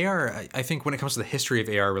mean, in AR, I think when it comes to the history of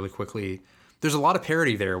AR really quickly, there's a lot of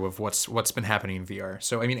parity there with what's been happening in VR.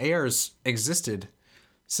 So I mean, AR's existed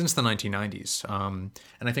since the 1990s,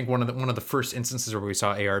 and I think one of the first instances where we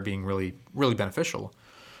saw AR being really really beneficial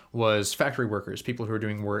was factory workers, people who are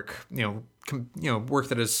doing work, work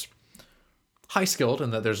that is high skilled,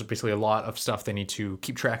 and that there's basically a lot of stuff they need to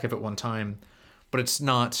keep track of at one time, but it's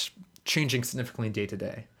not changing significantly day to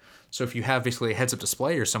day. So if you have basically a heads-up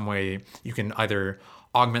display or some way, you can either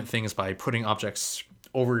augment things by putting objects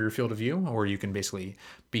over your field of view, or you can basically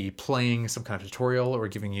be playing some kind of tutorial or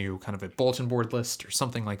giving you kind of a bulletin board list or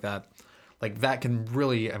something like that. Like that can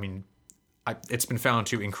really, I mean, it's been found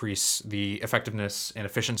to increase the effectiveness and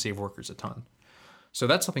efficiency of workers a ton. So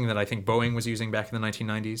that's something that I think Boeing was using back in the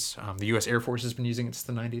 1990s. The U.S. Air Force has been using it since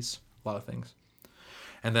the 90s, a lot of things.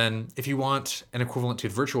 And then if you want an equivalent to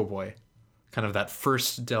Virtual Boy, kind of that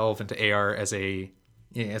first delve into AR as a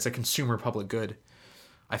consumer public good,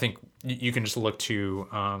 I think you can just look to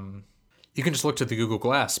the Google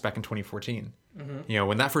Glass back in 2014. Mm-hmm.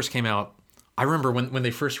 When that first came out, I remember when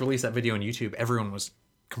they first released that video on YouTube, everyone was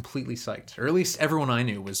completely psyched, or at least everyone I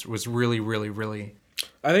knew was really really really.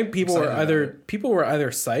 I think people were either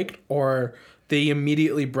psyched, or they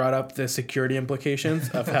immediately brought up the security implications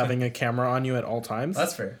of having a camera on you at all times.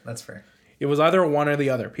 That's fair. It was either one or the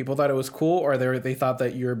other. People thought it was cool, or they thought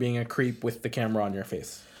that you were being a creep with the camera on your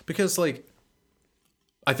face. Because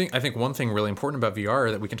I think one thing really important about VR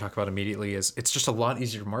that we can talk about immediately is it's just a lot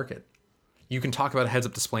easier to market. You can talk about a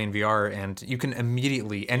heads-up display in VR, and you can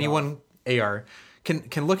immediately, anyone AR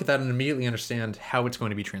can look at that and immediately understand how it's going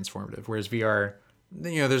to be transformative. Whereas VR,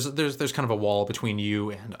 there's kind of a wall between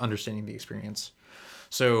you and understanding the experience.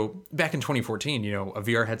 So back in 2014, a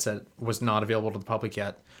VR headset was not available to the public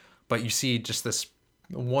yet, but you see just this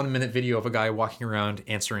 1 minute video of a guy walking around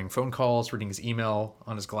answering phone calls, reading his email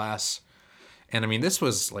on his glass. And I mean, this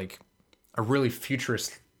was like a really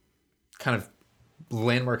futurist kind of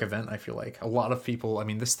landmark event, I feel like. A lot of people, I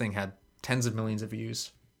mean, this thing had tens of millions of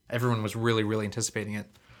views. Everyone was really, really anticipating it.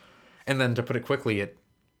 And then to put it quickly, it,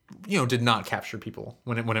 did not capture people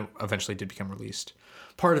when it eventually did become released.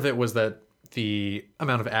 Part of it was that the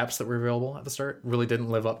amount of apps that were available at the start really didn't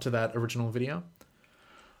live up to that original video.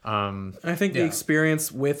 I think the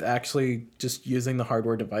experience with actually just using the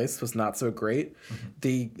hardware device was not so great. Mm-hmm.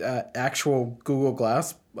 The actual Google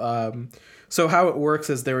Glass. So how it works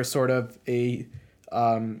is there was sort of a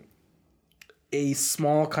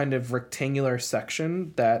small kind of rectangular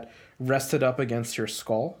section that rested up against your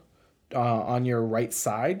skull on your right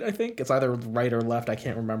side. I think it's either right or left. I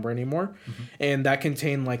can't remember anymore. Mm-hmm. And that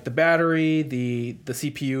contained like the battery, the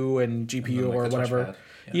CPU and GPU, and or whatever.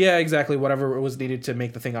 Yeah, exactly. Whatever was needed to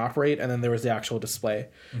make the thing operate, and then there was the actual display.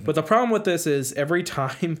 Mm-hmm. But the problem with this is every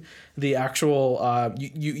time the actual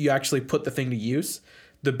you actually put the thing to use,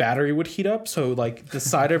 the battery would heat up. So like the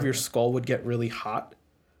side of your skull would get really hot.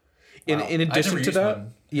 Wow. In addition to that,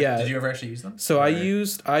 did you ever actually use them? So I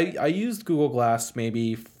used Google Glass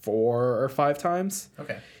maybe 4 or 5 times.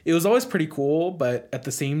 Okay. It was always pretty cool, but at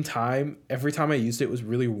the same time, every time I used it, it was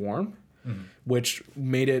really warm. Mm-hmm. Which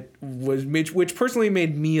personally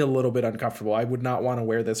made me a little bit uncomfortable. I would not want to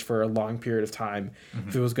wear this for a long period of time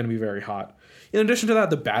if it was going to be very hot. In addition to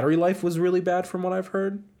that, the battery life was really bad from what I've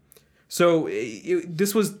heard. So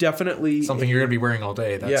this was definitely something you're going to be wearing all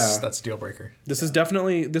day. That's a deal breaker. This was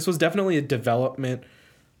definitely a development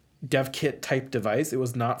dev kit type device. It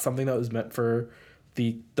was not something that was meant for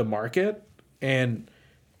the market, and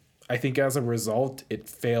I think as a result, it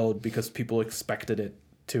failed because people expected it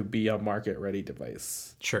to be a market-ready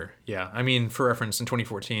device. Sure, yeah. I mean, for reference, in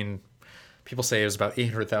 2014, people say it was about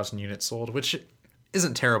 800,000 units sold, which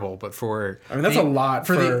isn't terrible, but that's a lot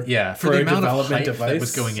for the amount of hype device that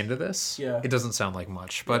was going into this, it doesn't sound like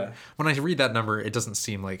much. But when I read that number, it doesn't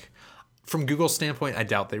seem like, from Google's standpoint, I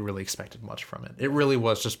doubt they really expected much from it. It really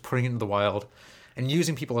was just putting it into the wild and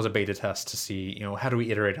using people as a beta test to see, how do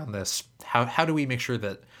we iterate on this? How do we make sure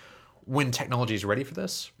that when technology is ready for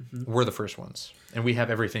this, we're the first ones and we have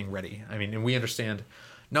everything ready. I mean, and we understand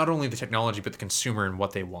not only the technology, but the consumer and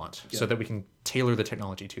what they want so that we can tailor the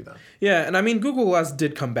technology to them. Yeah, and I mean, Google Glass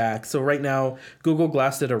did come back. So right now, Google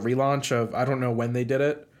Glass did a relaunch of, I don't know when they did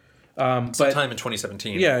it. Sometime in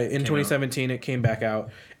 2017. Yeah, in 2017 it came back out,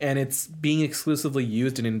 and it's being exclusively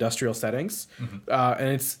used in industrial settings,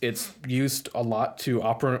 and it's used a lot to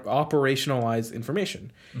operationalize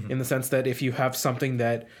information, in the sense that if you have something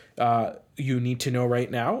that you need to know right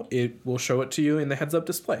now, it will show it to you in the heads-up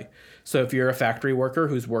display. So if you're a factory worker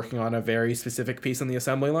who's working on a very specific piece on the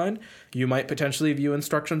assembly line, you might potentially view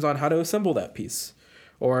instructions on how to assemble that piece,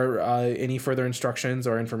 or any further instructions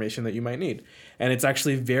or information that you might need. And it's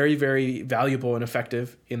actually very, very valuable and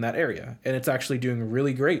effective in that area. And it's actually doing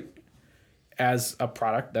really great as a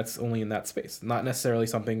product that's only in that space, not necessarily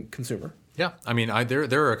something consumer. Yeah, I mean,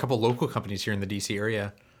 there are a couple local companies here in the DC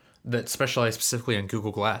area that specialize specifically in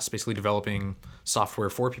Google Glass, basically developing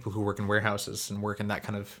software for people who work in warehouses and work in that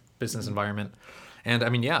kind of business environment. And I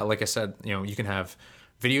mean, yeah, like I said, you can have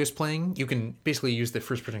videos playing. You can basically use the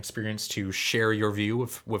first-person experience to share your view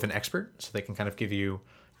with an expert, so they can kind of give you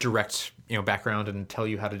direct, background and tell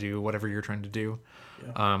you how to do whatever you're trying to do.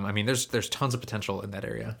 Yeah. I mean, there's tons of potential in that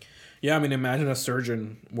area. Yeah, I mean, imagine a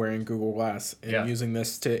surgeon wearing Google Glass and using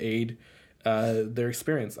this to aid their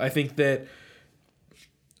experience. I think that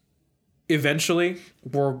eventually,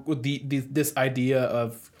 this idea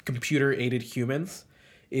of computer-aided humans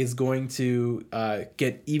is going to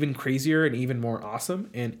get even crazier and even more awesome.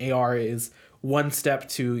 And AR is one step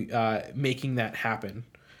to making that happen.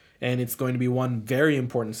 And it's going to be one very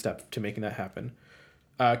important step to making that happen.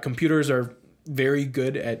 Computers are very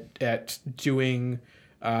good at doing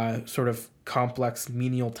sort of complex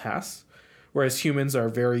menial tasks, whereas humans are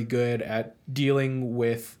very good at dealing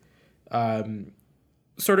with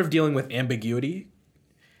ambiguity.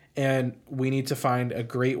 And we need to find a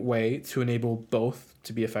great way to enable both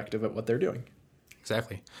to be effective at what they're doing.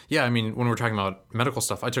 Exactly. Yeah, I mean, when we're talking about medical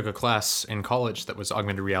stuff, I took a class in college that was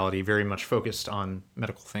augmented reality, very much focused on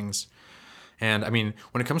medical things. And I mean,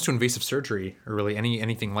 when it comes to invasive surgery or really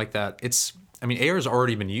anything like that, AR has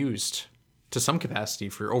already been used to some capacity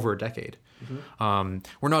for over a decade.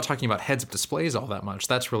 We're not talking about heads-up displays all that much.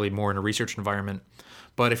 That's really more in a research environment.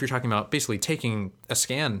 But if you're talking about basically taking a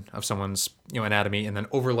scan of someone's anatomy and then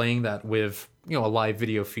overlaying that with a live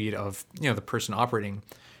video feed of the person operating,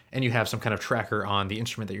 and you have some kind of tracker on the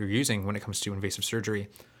instrument that you're using when it comes to invasive surgery,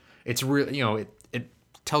 it's really it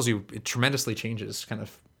tells you, it tremendously changes kind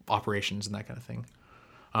of operations and that kind of thing.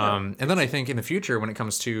 And then I think in the future, when it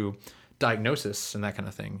comes to diagnosis and that kind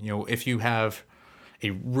of thing, if you have a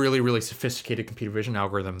really, really sophisticated computer vision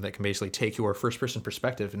algorithm that can basically take your first-person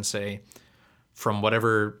perspective and say, from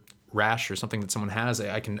whatever rash or something that someone has,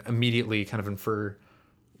 I can immediately kind of infer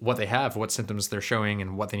what they have, what symptoms they're showing,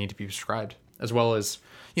 and what they need to be prescribed, as well as,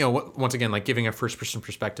 once again, like giving a first-person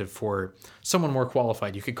perspective for someone more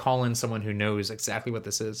qualified. You could call in someone who knows exactly what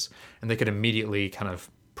this is, and they could immediately kind of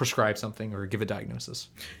prescribe something or give a diagnosis.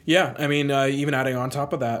 Yeah, I mean, even adding on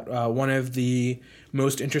top of that, one of the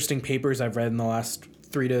most interesting papers I've read in the last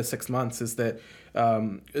 3 to 6 months is that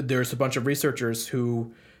there's a bunch of researchers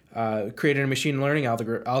who created a machine learning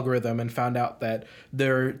algorithm and found out that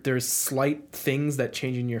there's slight things that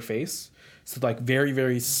change in your face. So like very,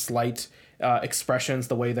 very slight expressions,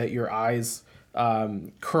 the way that your eyes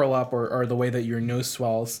curl up or the way that your nose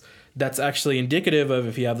swells, that's actually indicative of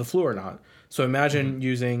if you have the flu or not. So imagine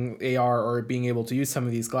using AR or being able to use some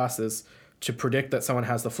of these glasses to predict that someone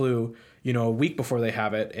has the flu, a week before they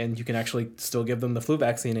have it, and you can actually still give them the flu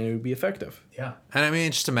vaccine and it would be effective. Yeah. And I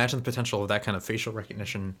mean, just imagine the potential of that kind of facial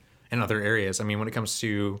recognition in other areas. I mean, when it comes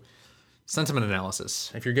to sentiment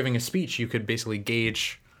analysis, if you're giving a speech, you could basically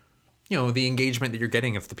gauge, the engagement that you're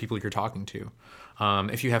getting of the people you're talking to.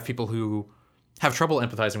 If you have people who have trouble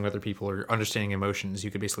empathizing with other people or understanding emotions,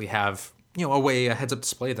 you could basically have, a heads-up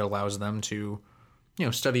display that allows them to,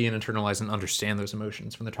 study and internalize and understand those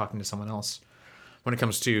emotions when they're talking to someone else. When it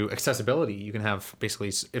comes to accessibility, you can have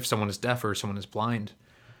basically, if someone is deaf or someone is blind,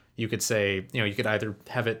 you could say, you could either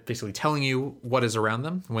have it basically telling you what is around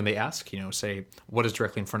them when they ask, say, what is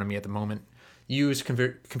directly in front of me at the moment, use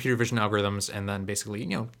computer vision algorithms, and then basically,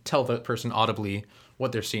 tell the person audibly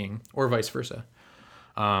what they're seeing, or vice versa.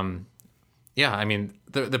 yeah, I mean,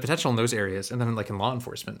 the potential in those areas, and then like in law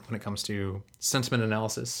enforcement, when it comes to sentiment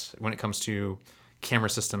analysis, when it comes to camera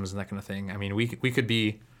systems and that kind of thing. I mean, we could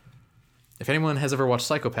be, if anyone has ever watched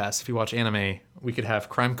Psycho-Pass, if you watch anime, we could have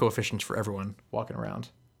crime coefficients for everyone walking around.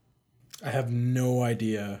 I have no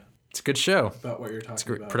idea It's a good show. about what you're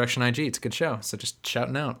talking about. Production IG, it's a good show. So just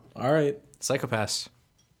shouting out. All right. Psycho-Pass.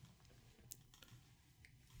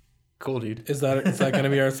 Cool, dude. Is that going to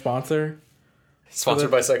be our sponsor? Sponsored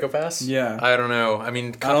by Psycho-Pass? Yeah. I don't know. I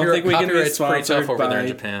mean, I don't think we can be copyright's pretty tough sponsored over there in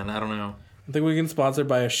by- Japan. I don't know. I think we can sponsored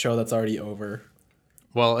by a show that's already over.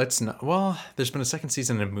 Well, it's not. Well, there's been a second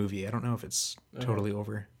season in a movie. I don't know if it's totally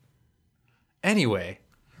over. Anyway,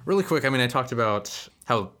 really quick, I mean, I talked about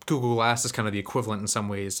how Google Glass is kind of the equivalent in some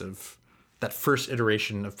ways of that first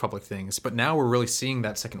iteration of public things. But now we're really seeing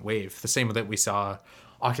that second wave, the same that we saw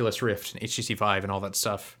Oculus Rift and HTC Vive and all that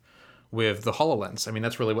stuff with the HoloLens. I mean,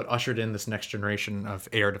 that's really what ushered in this next generation of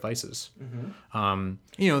AR devices.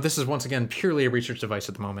 This is once again purely a research device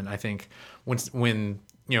at the moment. I think when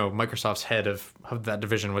Microsoft's head of that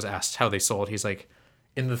division was asked how they sold, he's like,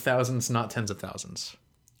 in the thousands, not tens of thousands,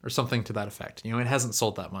 or something to that effect. It hasn't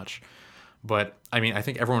sold that much. But I mean, I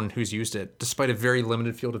think everyone who's used it, despite a very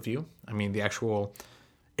limited field of view, I mean, the actual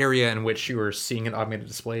area in which you are seeing an augmented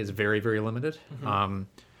display is very, very limited.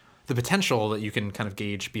 The potential that you can kind of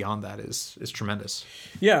gauge beyond that is tremendous.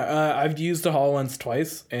 Yeah, I've used the HoloLens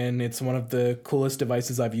twice, and it's one of the coolest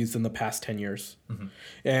devices I've used in the past 10 years.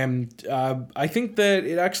 And I think that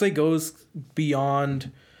it actually goes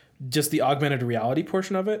beyond just the augmented reality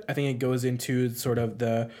portion of it. I think it goes into sort of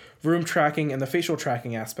the room tracking and the facial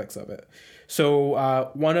tracking aspects of it.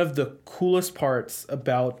 So one of the coolest parts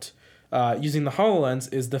about using the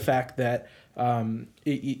HoloLens is the fact that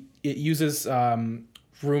it uses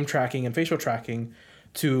room tracking and facial tracking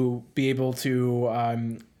to be able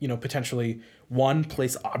to, potentially, one,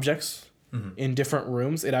 place objects in different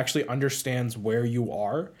rooms. It actually understands where you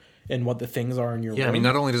are and what the things are in your room. Yeah, I mean,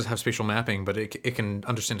 not only does it have spatial mapping, but it can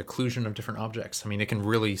understand occlusion of different objects. I mean, it can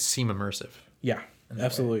really seem immersive. Yeah,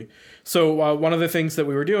 absolutely. So one of the things that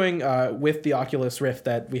we were doing with the Oculus Rift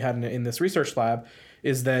that we had in this research lab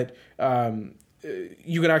is that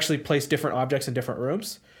you could actually place different objects in different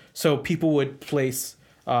rooms. So people would place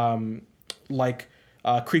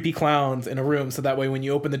creepy clowns in a room, so that way when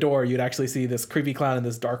you open the door, you'd actually see this creepy clown in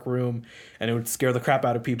this dark room, and it would scare the crap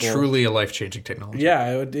out of people. Truly a life-changing technology.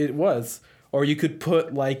 Yeah, it was. Or you could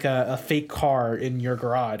put like a fake car in your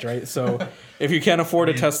garage, right? So if you can't afford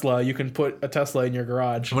a Tesla, you can put a Tesla in your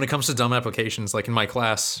garage. When it comes to dumb applications, like in my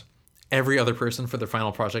class, every other person for their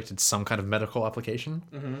final project did some kind of medical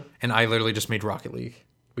application, and I literally just made Rocket League.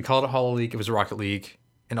 We called it HoloLeague. It was Rocket League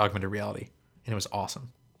in augmented reality, and it was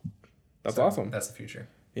awesome. That's awesome. That's the future.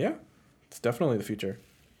 Yeah, it's definitely the future.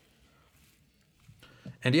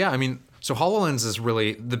 And yeah, I mean, so HoloLens is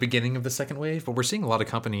really the beginning of the second wave, but we're seeing a lot of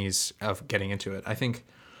companies of getting into it. I think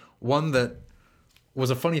one that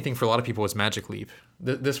was a funny thing for a lot of people was Magic Leap.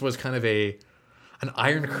 This was kind of an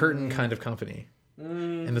Iron Curtain kind of company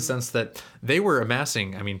in the sense that they were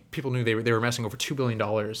amassing, I mean, people knew they were amassing over $2 billion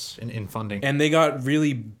in funding. And they got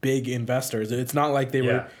really big investors. It's not like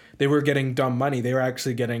they were getting dumb money. They were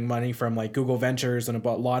actually getting money from like Google Ventures and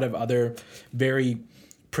a lot of other very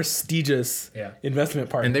prestigious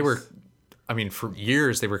investment partners. And they were, I mean, for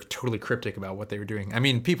years, they were totally cryptic about what they were doing. I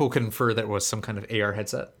mean, people could infer that it was some kind of AR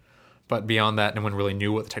headset, but beyond that, no one really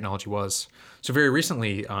knew what the technology was. So very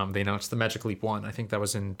recently, they announced the Magic Leap 1. I think that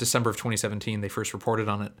was in December of 2017. They first reported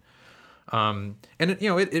on it. And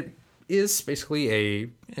it is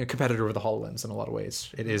basically a competitor with the HoloLens in a lot of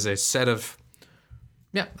ways. It is a set of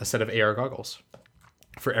AR goggles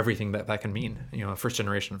for everything that can mean, a first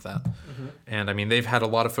generation of that. And I mean, they've had a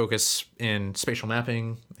lot of focus in spatial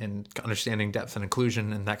mapping and understanding depth and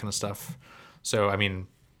occlusion and that kind of stuff. So, I mean,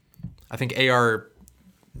 I think AR,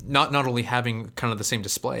 not only having kind of the same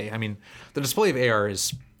display, I mean, the display of AR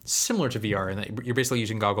is similar to VR in that you're basically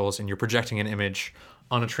using goggles and you're projecting an image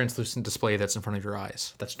on a translucent display that's in front of your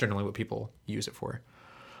eyes. That's generally what people use it for.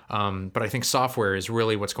 But I think software is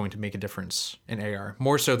really what's going to make a difference in AR,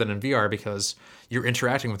 more so than in VR, because you're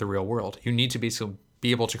interacting with the real world. You need to basically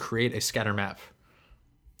be able to create a scatter map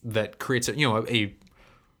that creates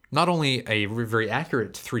not only a very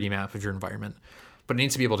accurate 3D map of your environment, but it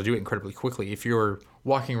needs to be able to do it incredibly quickly. If you're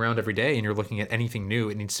walking around every day and you're looking at anything new,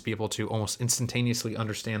 it needs to be able to almost instantaneously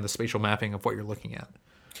understand the spatial mapping of what you're looking at.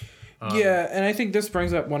 And I think this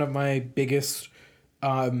brings up one of my biggest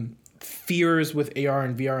fears with AR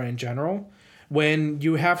and VR in general. When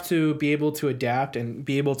you have to be able to adapt and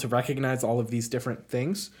be able to recognize all of these different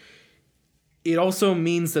things, it also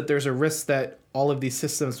means that there's a risk that all of these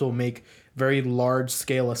systems will make very large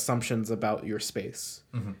scale assumptions about your space.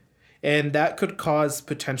 And that could cause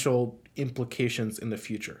potential implications in the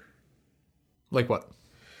future. Like what?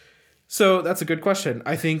 So that's a good question.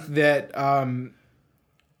 I think that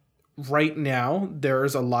right now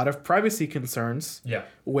there's a lot of privacy concerns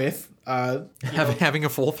with Having a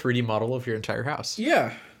full 3D model of your entire house.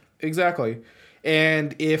 Yeah, exactly.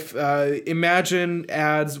 And if imagine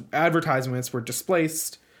advertisements were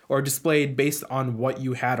displaced or displayed based on what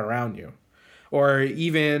you had around you, or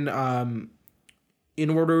even in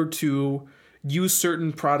order to use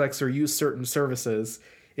certain products or use certain services,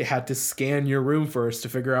 it had to scan your room first to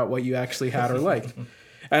figure out what you actually had or liked.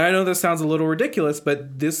 And I know this sounds a little ridiculous,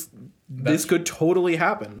 but this could totally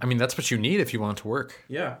happen. I mean, that's what you need if you want it to work.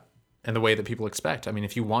 Yeah. And the way that people expect. I mean,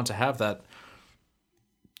 if you want to have that,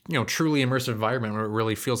 truly immersive environment where it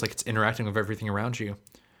really feels like it's interacting with everything around you,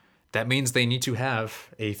 that means they need to have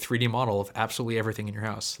a 3D model of absolutely everything in your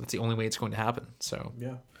house. That's the only way it's going to happen. So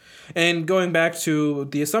yeah. And going back to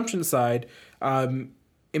the assumption side,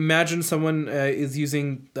 imagine someone is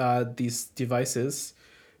using these devices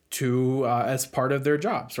to as part of their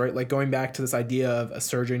jobs, right? Like going back to this idea of a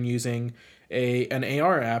surgeon using an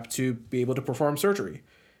AR app to be able to perform surgery.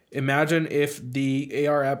 Imagine if the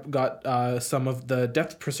AR app got some of the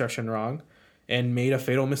depth perception wrong and made a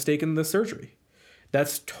fatal mistake in the surgery.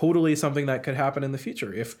 That's totally something that could happen in the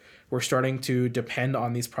future if we're starting to depend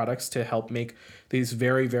on these products to help make these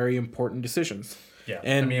very, very important decisions. Yeah.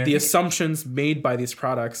 And the assumptions made by these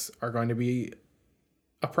products are going to be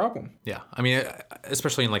a problem. Yeah. I mean,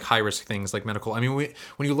 especially in like high risk things like medical. I mean,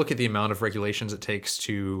 when you look at the amount of regulations it takes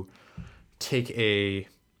to take a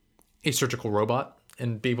surgical robot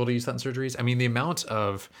and be able to use that in surgeries, I mean, the amount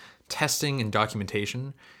of testing and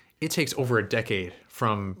documentation, it takes over a decade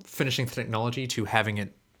from finishing the technology to having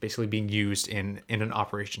it basically being used in an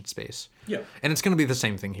operation space. Yeah. And it's going to be the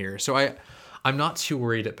same thing here. So I'm not too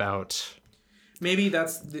worried about maybe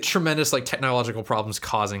that's tremendous like technological problems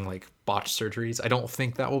causing like botched surgeries. I don't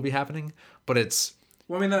think that will be happening, but there's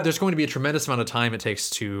going to be a tremendous amount of time it takes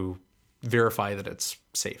to verify that it's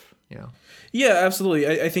safe. Yeah,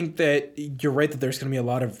 absolutely. I think that you're right that there's going to be a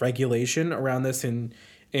lot of regulation around this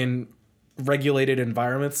in regulated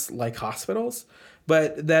environments like hospitals,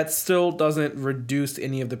 but that still doesn't reduce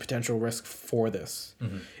any of the potential risk for this.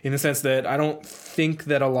 In the sense that I don't think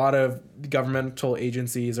that a lot of governmental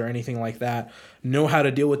agencies or anything like that know how to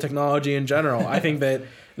deal with technology in general. I think that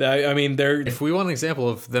I mean, if we want an example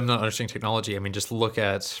of them not understanding technology, I mean, just look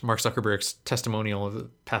at Mark Zuckerberg's testimonial of the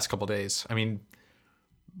past couple of days. I mean,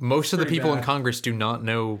 most of the people in Congress do not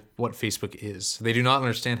know what Facebook is. They do not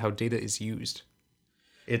understand how data is used.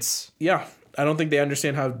 I don't think they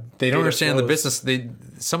understand how they don't understand the business.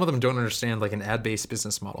 Some of them don't understand like an ad-based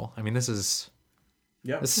business model. I mean, this is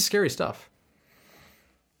scary stuff.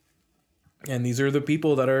 And these are the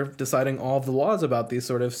people that are deciding all of the laws about these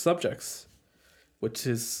sort of subjects, which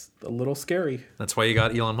is a little scary. That's why you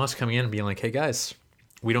got Elon Musk coming in and being like, "Hey guys,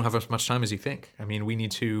 we don't have as much time as you think. I mean, we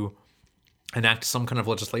need to enact some kind of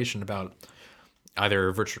legislation about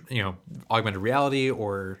either augmented reality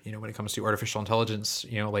or, when it comes to artificial intelligence,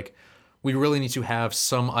 like we really need to have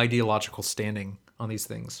some ideological standing on these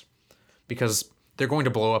things because they're going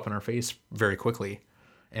to blow up in our face very quickly.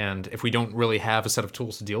 And if we don't really have a set of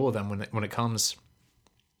tools to deal with them when it comes,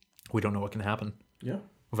 we don't know what can happen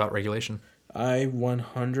without regulation. I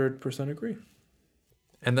 100% agree.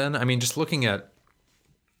 And then, I mean, just looking at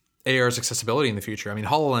AR's accessibility in the future. I mean,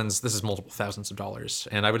 HoloLens, this is multiple thousands of dollars,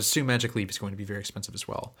 and I would assume Magic Leap is going to be very expensive as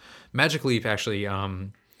well. Magic Leap, actually,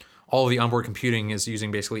 all of the onboard computing is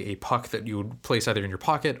using basically a puck that you would place either in your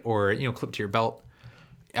pocket or, clip to your belt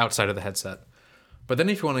outside of the headset. But then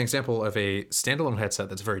if you want an example of a standalone headset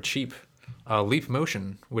that's very cheap, Leap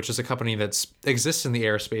Motion, which is a company that exists in the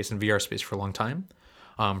AR space and VR space for a long time.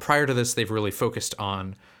 Prior to this, they've really focused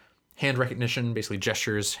on hand recognition, basically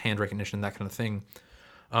gestures, hand recognition, that kind of thing.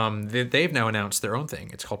 They've now announced their own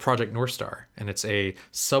thing. It's called Project North Star, and it's a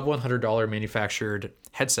sub $100 manufactured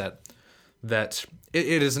headset that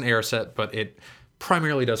it is an AR set, but it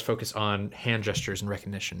primarily does focus on hand gestures and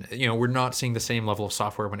recognition. We're not seeing the same level of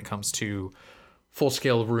software when it comes to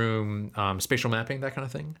full-scale room, spatial mapping, that kind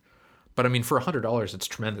of thing. But I mean, for $100, it's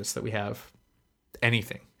tremendous that we have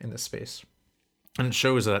anything in this space. And it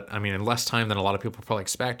shows that, I mean, in less time than a lot of people probably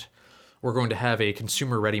expect, we're going to have a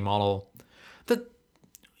consumer-ready model that,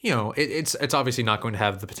 it's obviously not going to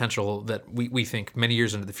have the potential that we think many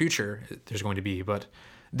years into the future there's going to be, but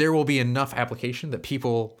there will be enough application that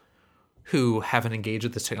people who haven't engaged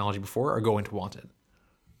with this technology before are going to want it.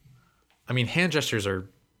 I mean, hand gestures are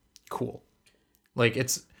cool. Like,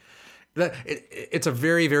 it's It's a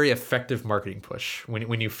very, very effective marketing push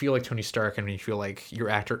when you feel like Tony Stark and when you feel like your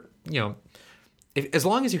actor, as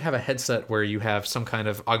long as you have a headset where you have some kind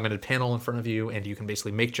of augmented panel in front of you and you can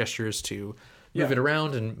basically make gestures to move it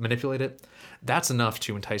around and manipulate it, that's enough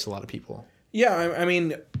to entice a lot of people. Yeah, I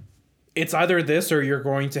mean, it's either this or you're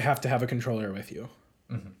going to have a controller with you.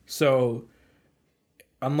 Mm-hmm. So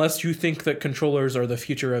unless you think that controllers are the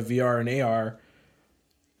future of VR and AR,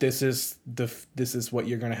 this is what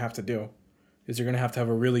you're going to have to do. Is you're going to have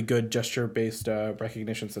a really good gesture-based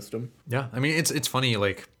recognition system. Yeah, I mean, it's funny,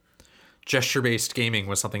 like, gesture-based gaming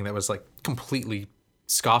was something that was, like, completely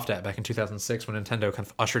scoffed at back in 2006 when Nintendo kind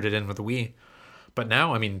of ushered it in with the Wii. But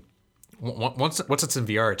now, I mean, once it's in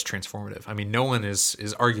VR, it's transformative. I mean, no one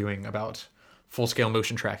is arguing about full-scale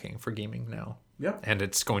motion tracking for gaming now. Yeah. And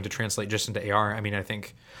it's going to translate just into AR. I mean, I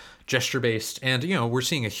think gesture-based, and, we're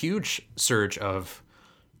seeing a huge surge of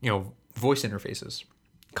voice interfaces,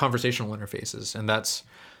 conversational interfaces, and that's,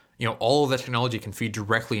 all of that technology can feed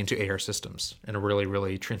directly into AR systems in a really,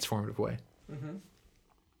 really transformative way. Mm-hmm.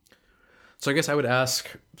 So I guess I would ask,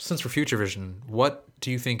 since we're future vision, what do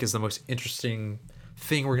you think is the most interesting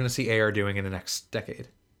thing we're going to see AR doing in the next decade?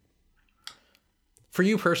 For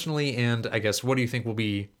you personally, and I guess, what do you think will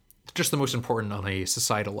be just the most important on a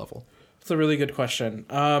societal level? That's a really good question.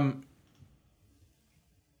 I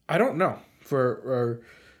don't know.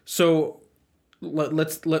 So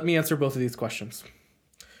let me answer both of these questions.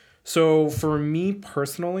 So for me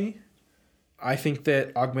personally, I think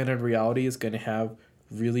that augmented reality is going to have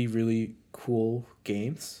really, really cool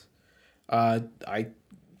games. I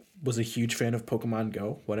was a huge fan of Pokemon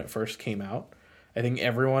Go when it first came out. I think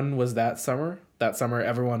everyone was that summer. That summer,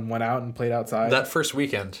 everyone went out and played outside. That first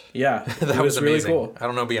weekend. Yeah. That was amazing. Really cool. I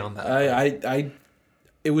don't know beyond that.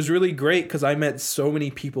 It was really great because I met so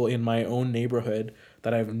many people in my own neighborhood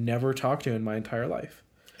that I've never talked to in my entire life.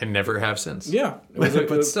 And never have since. Yeah.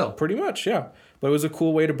 But still. Pretty much, yeah. But it was a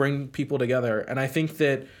cool way to bring people together. And I think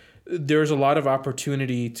that there's a lot of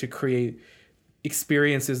opportunity to create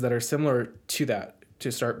experiences that are similar to that,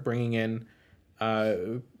 to start bringing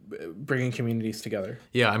communities together.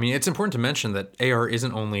 Yeah, I mean, it's important to mention that AR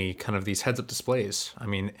isn't only kind of these heads-up displays. I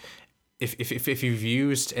mean, if you've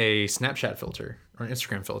used a Snapchat filter or an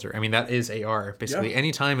Instagram filter, I mean, that is AR. Basically,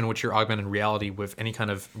 any time in which you're augmented reality with any kind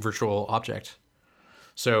of virtual object.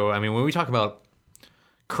 So, I mean, when we talk about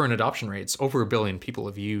current adoption rates, over 1 billion people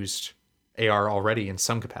have used AR already in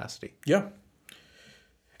some capacity. Yeah.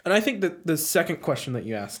 And I think that the second question that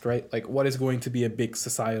you asked, right? Like, what is going to be a big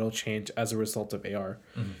societal change as a result of AR?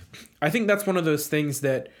 Mm-hmm. I think that's one of those things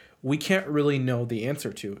that we can't really know the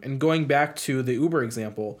answer to. And going back to the Uber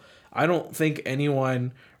example, I don't think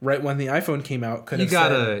anyone, right when the iPhone came out, could have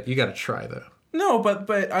said... You gotta try, though. No,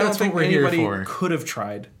 but I don't think anybody could have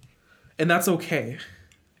tried. And that's okay.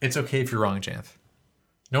 It's okay if you're wrong, Janth.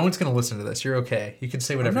 No one's going to listen to this. You're okay. You can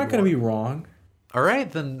say whatever you want. I'm not going to be wrong. All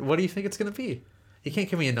right, then what do you think it's going to be? You can't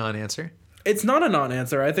give me a non-answer. It's not a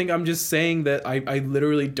non-answer. I think I'm just saying that I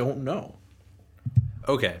literally don't know.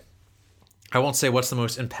 Okay. I won't say what's the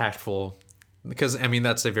most impactful, because, I mean,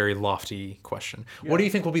 that's a very lofty question. Yeah. What do you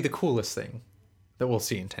think will be the coolest thing that we'll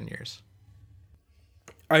see in 10 years?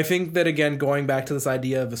 I think that, again, going back to this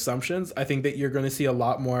idea of assumptions, I think that you're going to see a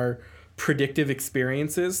lot more predictive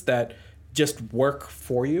experiences that just work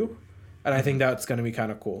for you. And I think that's going to be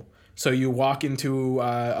kind of cool. So you walk into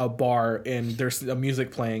a bar and there's a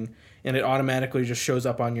music playing and it automatically just shows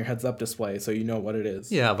up on your heads-up display so you know what it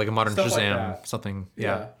is. Yeah, like a modern Stuff Shazam, like something.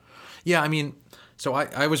 Yeah. Yeah, I mean, so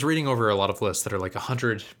I was reading over a lot of lists that are like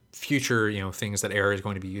 100 future, things that AR is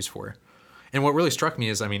going to be used for. And what really struck me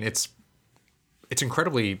is, I mean, it's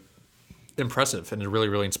incredibly impressive and really,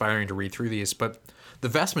 really inspiring to read through these, but the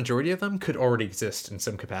vast majority of them could already exist in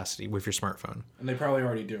some capacity with your smartphone. And they probably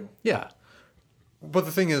already do. Yeah. But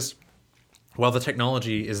the thing is, while the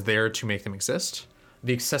technology is there to make them exist,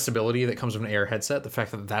 the accessibility that comes with an AR headset, the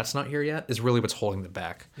fact that that's not here yet, is really what's holding them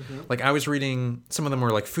back. Mm-hmm. Like, I was reading, some of them were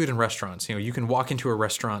like food and restaurants. You can walk into a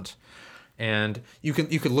restaurant and you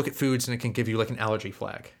could look at foods and it can give you like an allergy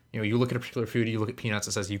flag. You look at a particular food, you look at peanuts,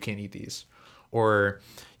 it says you can't eat these. Or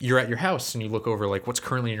you're at your house and you look over like what's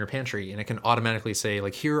currently in your pantry and it can automatically say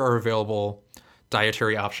like, here are available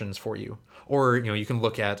dietary options for you. Or, you can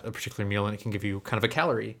look at a particular meal and it can give you kind of a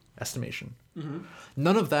calorie estimation. Mm-hmm.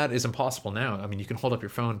 None of that is impossible now. I mean, you can hold up your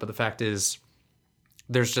phone, but the fact is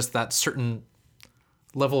there's just that certain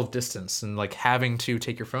level of distance and like having to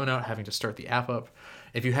take your phone out, having to start the app up.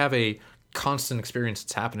 If you have a constant experience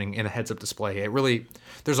that's happening in a heads-up display,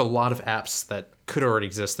 there's a lot of apps that could already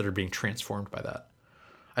exist that are being transformed by that.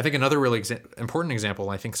 I think another really important example,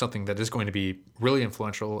 I think something that is going to be really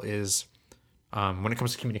influential, is when it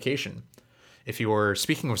comes to communication. If you're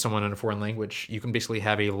speaking with someone in a foreign language, you can basically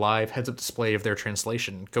have a live heads-up display of their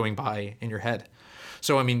translation going by in your head.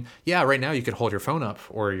 So, I mean, yeah, right now you could hold your phone up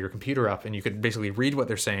or your computer up and you could basically read what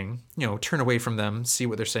they're saying, turn away from them, see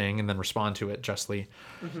what they're saying, and then respond to it justly.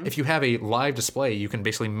 Mm-hmm. If you have a live display, you can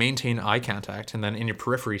basically maintain eye contact and then in your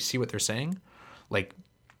periphery see what they're saying. Like,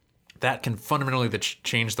 that can fundamentally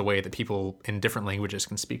change the way that people in different languages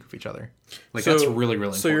can speak with each other. Like, that's really, really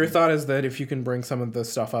important. So your thought is that if you can bring some of the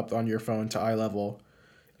stuff up on your phone to eye level,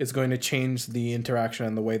 it's going to change the interaction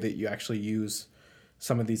and the way that you actually use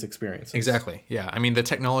some of these experiences. Exactly. Yeah. I mean, the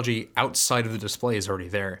technology outside of the display is already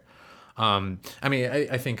there.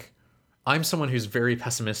 I think I'm someone who's very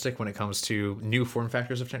pessimistic when it comes to new form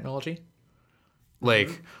factors of technology.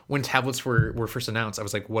 Like, when tablets were first announced, I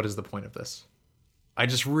was like, what is the point of this? I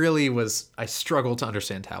struggled to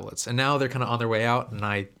understand tablets. And now they're kind of on their way out, and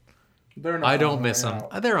I don't miss them.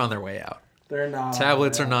 They're on their way out. They're not.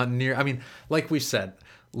 Tablets are not near. I mean, like we said,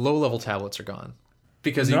 low-level tablets are gone.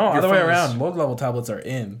 Because other way around. Low-level tablets are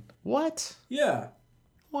in. What? Yeah.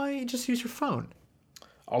 Why just use your phone?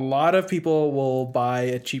 A lot of people will buy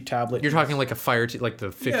a cheap tablet. You're talking like a like the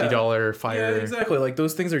 $50 Fire. Yeah, exactly. Like,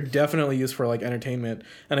 those things are definitely used for like entertainment.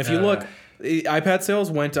 And if you look, iPad sales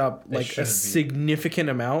went up like a significant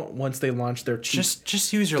amount once they launched their cheap.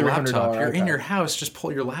 Just use your laptop. You're in your house. Just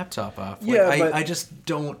pull your laptop up. Like, I just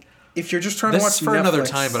don't. If you're just trying to watch Netflix... This is for another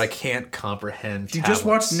time, but I can't comprehend If you just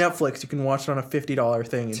watch Netflix, you can watch it on a $50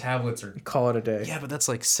 thing and tablets are... call it a day. Yeah, but that's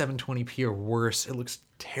like 720p or worse. It looks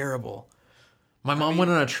terrible. My mom went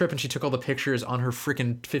on a trip and she took all the pictures on her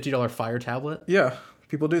freaking $50 Fire tablet. Yeah,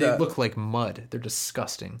 people do that. They look like mud. They're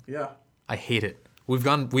disgusting. Yeah. I hate it. We've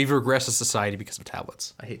regressed as society because of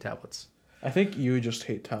tablets. I hate tablets. I think you just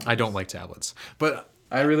hate tablets. I don't like tablets. But...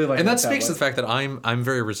 I really like, and that speaks to the fact that I'm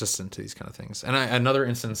very resistant to these kind of things. And another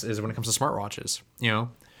instance is when it comes to smartwatches.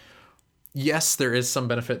 Yes, there is some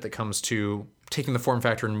benefit that comes to taking the form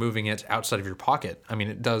factor and moving it outside of your pocket. I mean,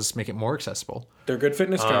 it does make it more accessible. They're good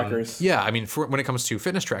fitness trackers. Yeah, I mean, when it comes to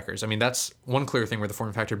fitness trackers, I mean, that's one clear thing where the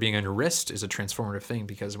form factor being on your wrist is a transformative thing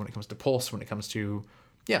because when it comes to pulse, when it comes to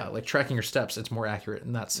like tracking your steps, it's more accurate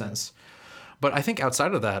in that sense. But I think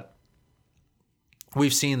outside of that,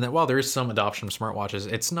 we've seen that while there is some adoption of smartwatches,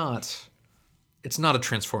 it's not a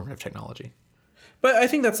transformative technology. But I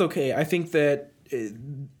think that's okay. I think that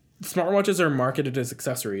smartwatches are marketed as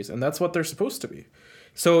accessories, and that's what they're supposed to be.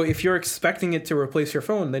 So if you're expecting it to replace your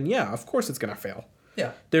phone, then yeah, of course it's going to fail.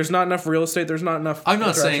 Yeah. There's not enough real estate. There's not enough... I'm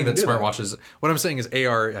not saying that smartwatches... What I'm saying is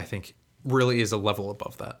AR, I think, really is a level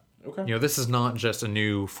above that. Okay. This is not just a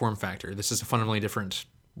new form factor. This is a fundamentally different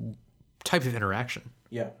type of interaction.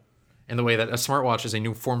 Yeah. In the way that a smartwatch is a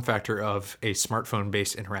new form factor of a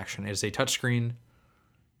smartphone-based interaction. It is a touchscreen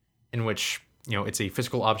in which, it's a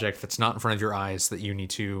physical object that's not in front of your eyes that you need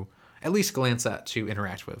to at least glance at to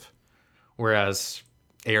interact with. Whereas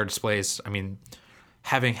AR displays, I mean,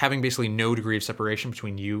 having basically no degree of separation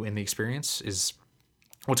between you and the experience is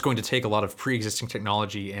what's going to take a lot of pre-existing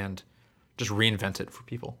technology and just reinvent it for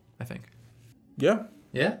people, I think. Yeah.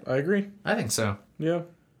 Yeah? I agree. I think so. Yeah.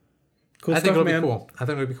 Cool I stuff, think it'll man. be cool. I think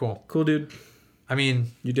it'll be cool. Cool, dude. I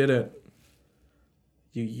mean... You did it.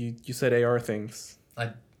 You said AR things.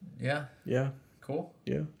 Yeah. Yeah. Cool.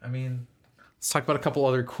 Yeah. I mean... Let's talk about a couple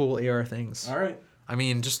other cool AR things. All right. I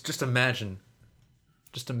mean, just imagine.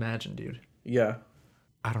 Just imagine, dude. Yeah.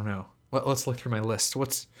 I don't know. Let's look through my list.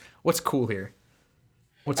 What's cool here?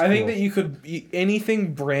 I think that you could...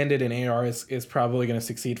 Anything branded in AR is probably going to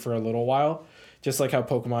succeed for a little while. Just like how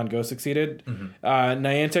Pokemon Go succeeded. Mm-hmm.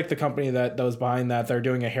 Niantic, the company that was behind that, they're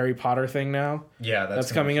doing a Harry Potter thing now. Yeah,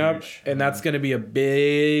 that's coming up. And that's going to be a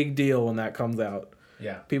big deal when that comes out.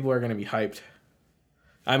 Yeah. People are going to be hyped.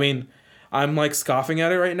 I mean, I'm like scoffing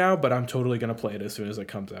at it right now, but I'm totally going to play it as soon as it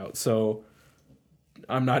comes out. So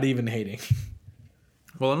I'm not even hating.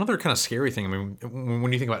 Well, another kind of scary thing, I mean,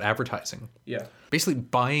 when you think about advertising. Yeah. Basically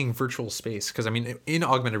buying virtual space. Because, I mean, in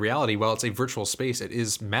augmented reality, while it's a virtual space, it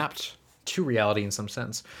is mapped to reality in some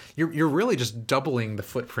sense. You're really just doubling the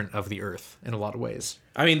footprint of the Earth in a lot of ways.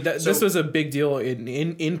 I mean, this was a big deal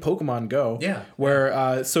in Pokemon Go. Yeah.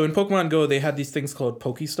 Where so in Pokemon Go they had these things called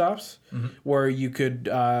Pokestops, where you could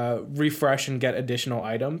refresh and get additional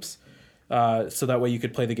items, so that way you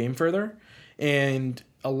could play the game further. And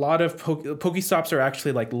a lot of Pokestops are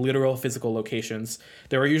actually like literal physical locations.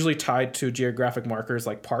 They were usually tied to geographic markers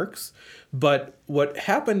like parks. But what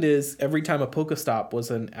happened is every time a Pokestop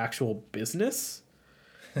was an actual business,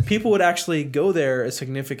 people would actually go there a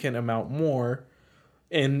significant amount more.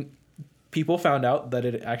 And people found out that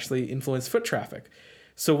it actually influenced foot traffic.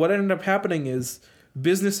 So what ended up happening is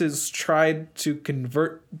businesses tried to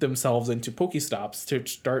convert themselves into Pokestops to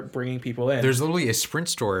start bringing people in. There's literally a Sprint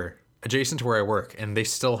store adjacent to where I work, and they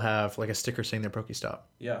still have like a sticker saying they're Pokestop.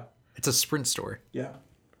 Yeah. It's a Sprint store. Yeah.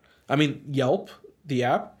 I mean, Yelp, the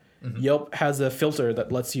app, Yelp has a filter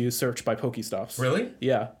that lets you search by Pokestops. Really?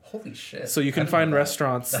 Yeah. Holy shit. So you can find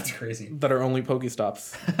restaurants That's crazy. that are only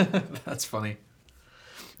Pokestops. That's funny.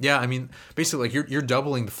 Yeah, I mean, basically, like you're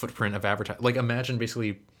doubling the footprint of advertising. Like, imagine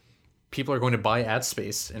basically people are going to buy ad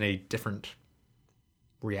space in a different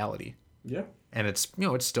reality. Yeah. And it's,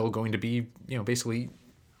 it's still going to be, basically,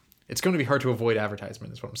 it's going to be hard to avoid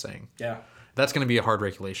advertisement is what I'm saying. Yeah. That's going to be a hard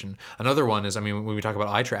regulation. Another one is, I mean, when we talk about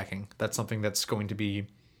eye tracking, that's something that's going to be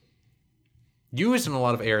used in a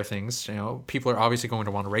lot of AR things. People are obviously going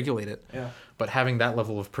to want to regulate it. Yeah. But having that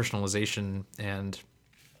level of personalization and...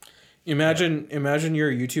 Imagine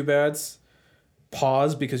your YouTube ads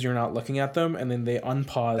pause because you're not looking at them, and then they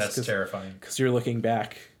unpause. That's terrifying. Because you're looking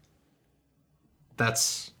back.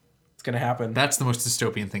 It's going to happen. That's the most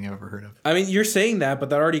dystopian thing I've ever heard of. I mean, you're saying that, but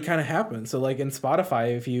that already kind of happened. So, like, in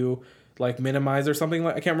Spotify, if you, like, minimize or something,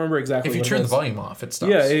 like, I can't remember exactly If you turn the volume off, it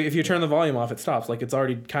stops. Yeah, if you turn the volume off, it stops. Like, it's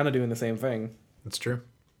already kind of doing the same thing. That's true.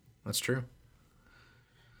 That's true.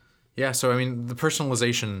 Yeah, so, I mean, the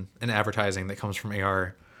personalization in advertising that comes from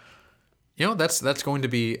AR, that's going to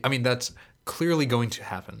be... I mean, that's clearly going to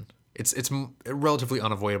happen. It's relatively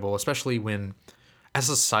unavoidable, especially when... As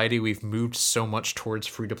a society, we've moved so much towards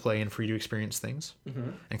free-to-play and free-to-experience things,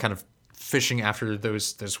 and kind of fishing after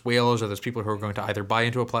those whales or those people who are going to either buy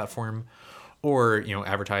into a platform or,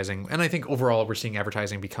 advertising. And I think overall, we're seeing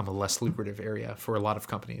advertising become a less lucrative area for a lot of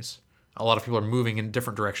companies. A lot of people are moving in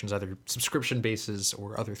different directions, either subscription bases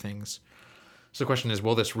or other things. So the question is,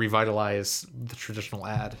 will this revitalize the traditional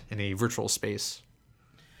ad in a virtual space?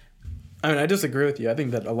 I mean, I disagree with you. I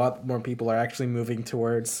think that a lot more people are actually moving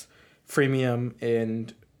towards freemium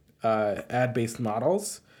and ad-based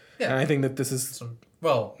models. Yeah. And I think that this is...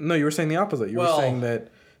 no, you were saying the opposite. You were saying that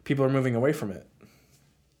people are moving away from it.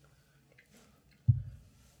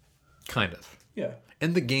 Kind of. Yeah.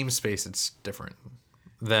 In the game space, it's different.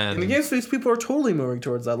 In the game space, people are totally moving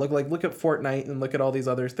towards that. Look at Fortnite and look at all these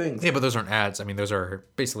other things. Yeah, but those aren't ads. I mean, those are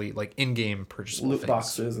basically like in-game purchasable loot things.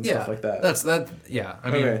 Boxes and stuff like that. That's that. Yeah.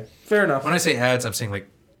 I mean, okay, fair enough. When I say ads, I'm saying like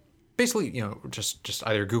basically, just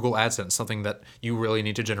either Google AdSense, something that you really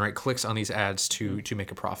need to generate clicks on these ads to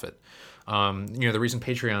make a profit. The reason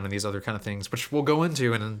Patreon and these other kind of things, which we'll go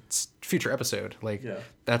into in a future episode,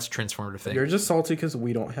 that's a transformative thing. You're just salty because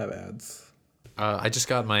we don't have ads. I just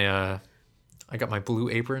got my Blue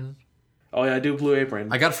Apron. Oh yeah, I do Blue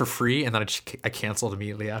Apron. I got it for free, and then I canceled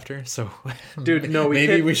immediately after. So, dude, no,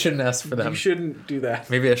 we shouldn't ask for them. You shouldn't do that.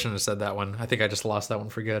 Maybe I shouldn't have said that one. I think I just lost that one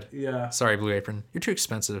for good. Yeah. Sorry, Blue Apron. You're too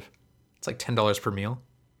expensive. It's like $10 per meal,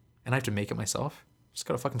 and I have to make it myself. Just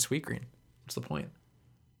got a fucking Sweetgreen. What's the point?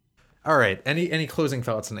 All right. Any closing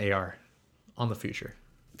thoughts on AR on the future?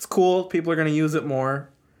 It's cool. People are going to use it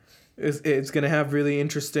more. It's going to have really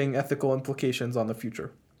interesting ethical implications on the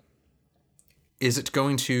future. Is it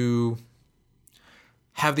going to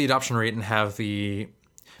have the adoption rate and have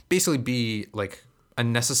basically be like a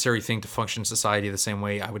necessary thing to function in society the same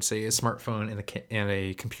way I would say a smartphone and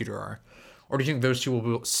a computer are? Or do you think those two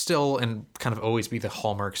will still and kind of always be the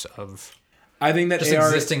hallmarks of I think that just AR,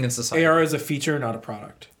 existing in society? AR is a feature, not a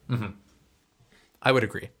product. Mm-hmm. I would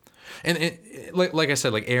agree. And like I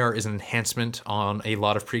said, like AR is an enhancement on a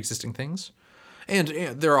lot of pre-existing things. And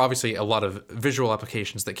there are obviously a lot of visual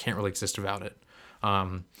applications that can't really exist without it.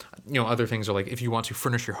 Other things are like if you want to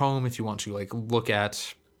furnish your home, if you want to like look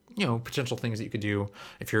at, potential things that you could do,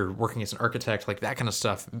 if you're working as an architect, like that kind of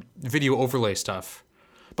stuff, video overlay stuff.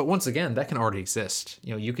 But once again, that can already exist.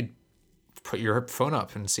 You could put your phone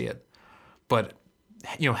up and see it. But,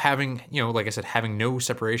 having, like I said, having no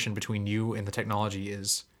separation between you and the technology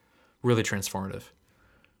is really transformative.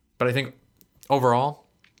 But I think overall,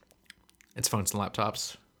 it's phones and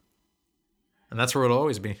laptops. And that's where it'll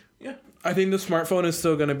always be. Yeah. I think the smartphone is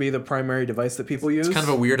still going to be the primary device that people use. It's kind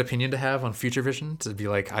of a weird opinion to have on future vision, to be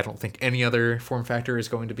like, I don't think any other form factor is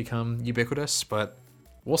going to become ubiquitous, but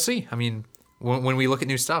we'll see. I mean, when we look at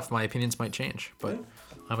new stuff, my opinions might change, but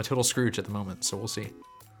I'm a total Scrooge at the moment, so we'll see.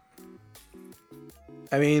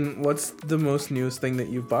 I mean, what's the most newest thing that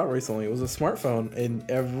you've bought recently? It was a smartphone, and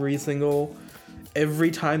every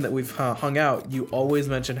time that we've hung out, you always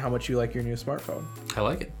mention how much you like your new smartphone. I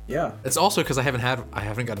like it. Yeah. It's also because I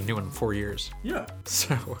haven't got a new one in 4 years. Yeah.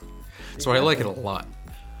 So I like it a lot.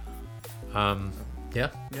 Yeah.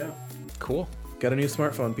 Yeah. Cool. Got a new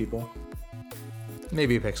smartphone, people.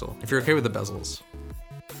 Maybe a Pixel. If you're okay with the bezels,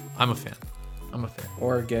 I'm a fan. I'm a fan.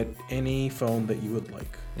 Or get any phone that you would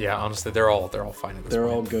like. Yeah, honestly, they're all fine at this They're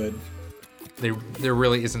point. all good. There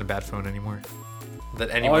really isn't a bad phone anymore. That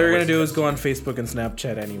anyone all you're would gonna do is suggest. go on Facebook and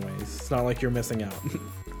Snapchat anyways. It's not like you're missing out.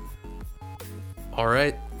 All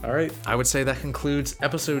right. All right. I would say that concludes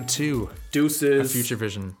episode 2 Deuces. of Future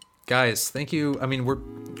Vision. Guys, thank you. I mean, we're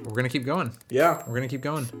gonna keep going. Yeah. We're gonna keep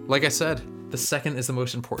going. Like I said, the second is the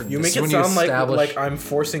most important. You This make is it when sound establish- like I'm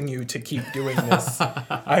forcing you to keep doing this.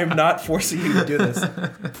 I am not forcing you to do this.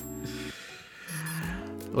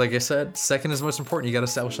 Like I said, second is most important. You got to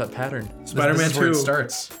establish that pattern. Spider-Man this is where it 2.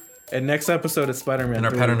 starts. And next episode is Spider-Man. And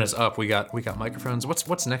our 3. pattern is up. We got microphones.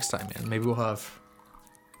 What's next time, man? Maybe we'll have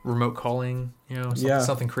remote calling.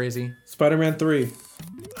 Something crazy. Spider-Man 3.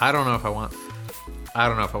 I don't know if I want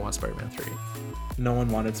Spider-Man 3. No one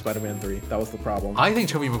wanted Spider-Man 3. That was the problem. I think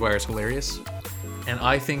Tobey Maguire is hilarious, and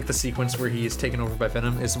I think the sequence where he is taken over by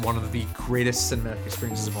Venom is one of the greatest cinematic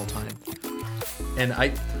experiences of all time. And I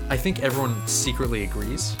think everyone secretly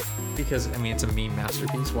agrees, because I mean it's a meme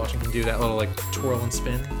masterpiece. Watching him do that little like twirl and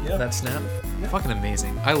spin, that snap, fucking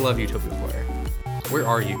amazing. I love you, Tobey Maguire. Where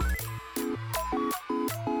are you?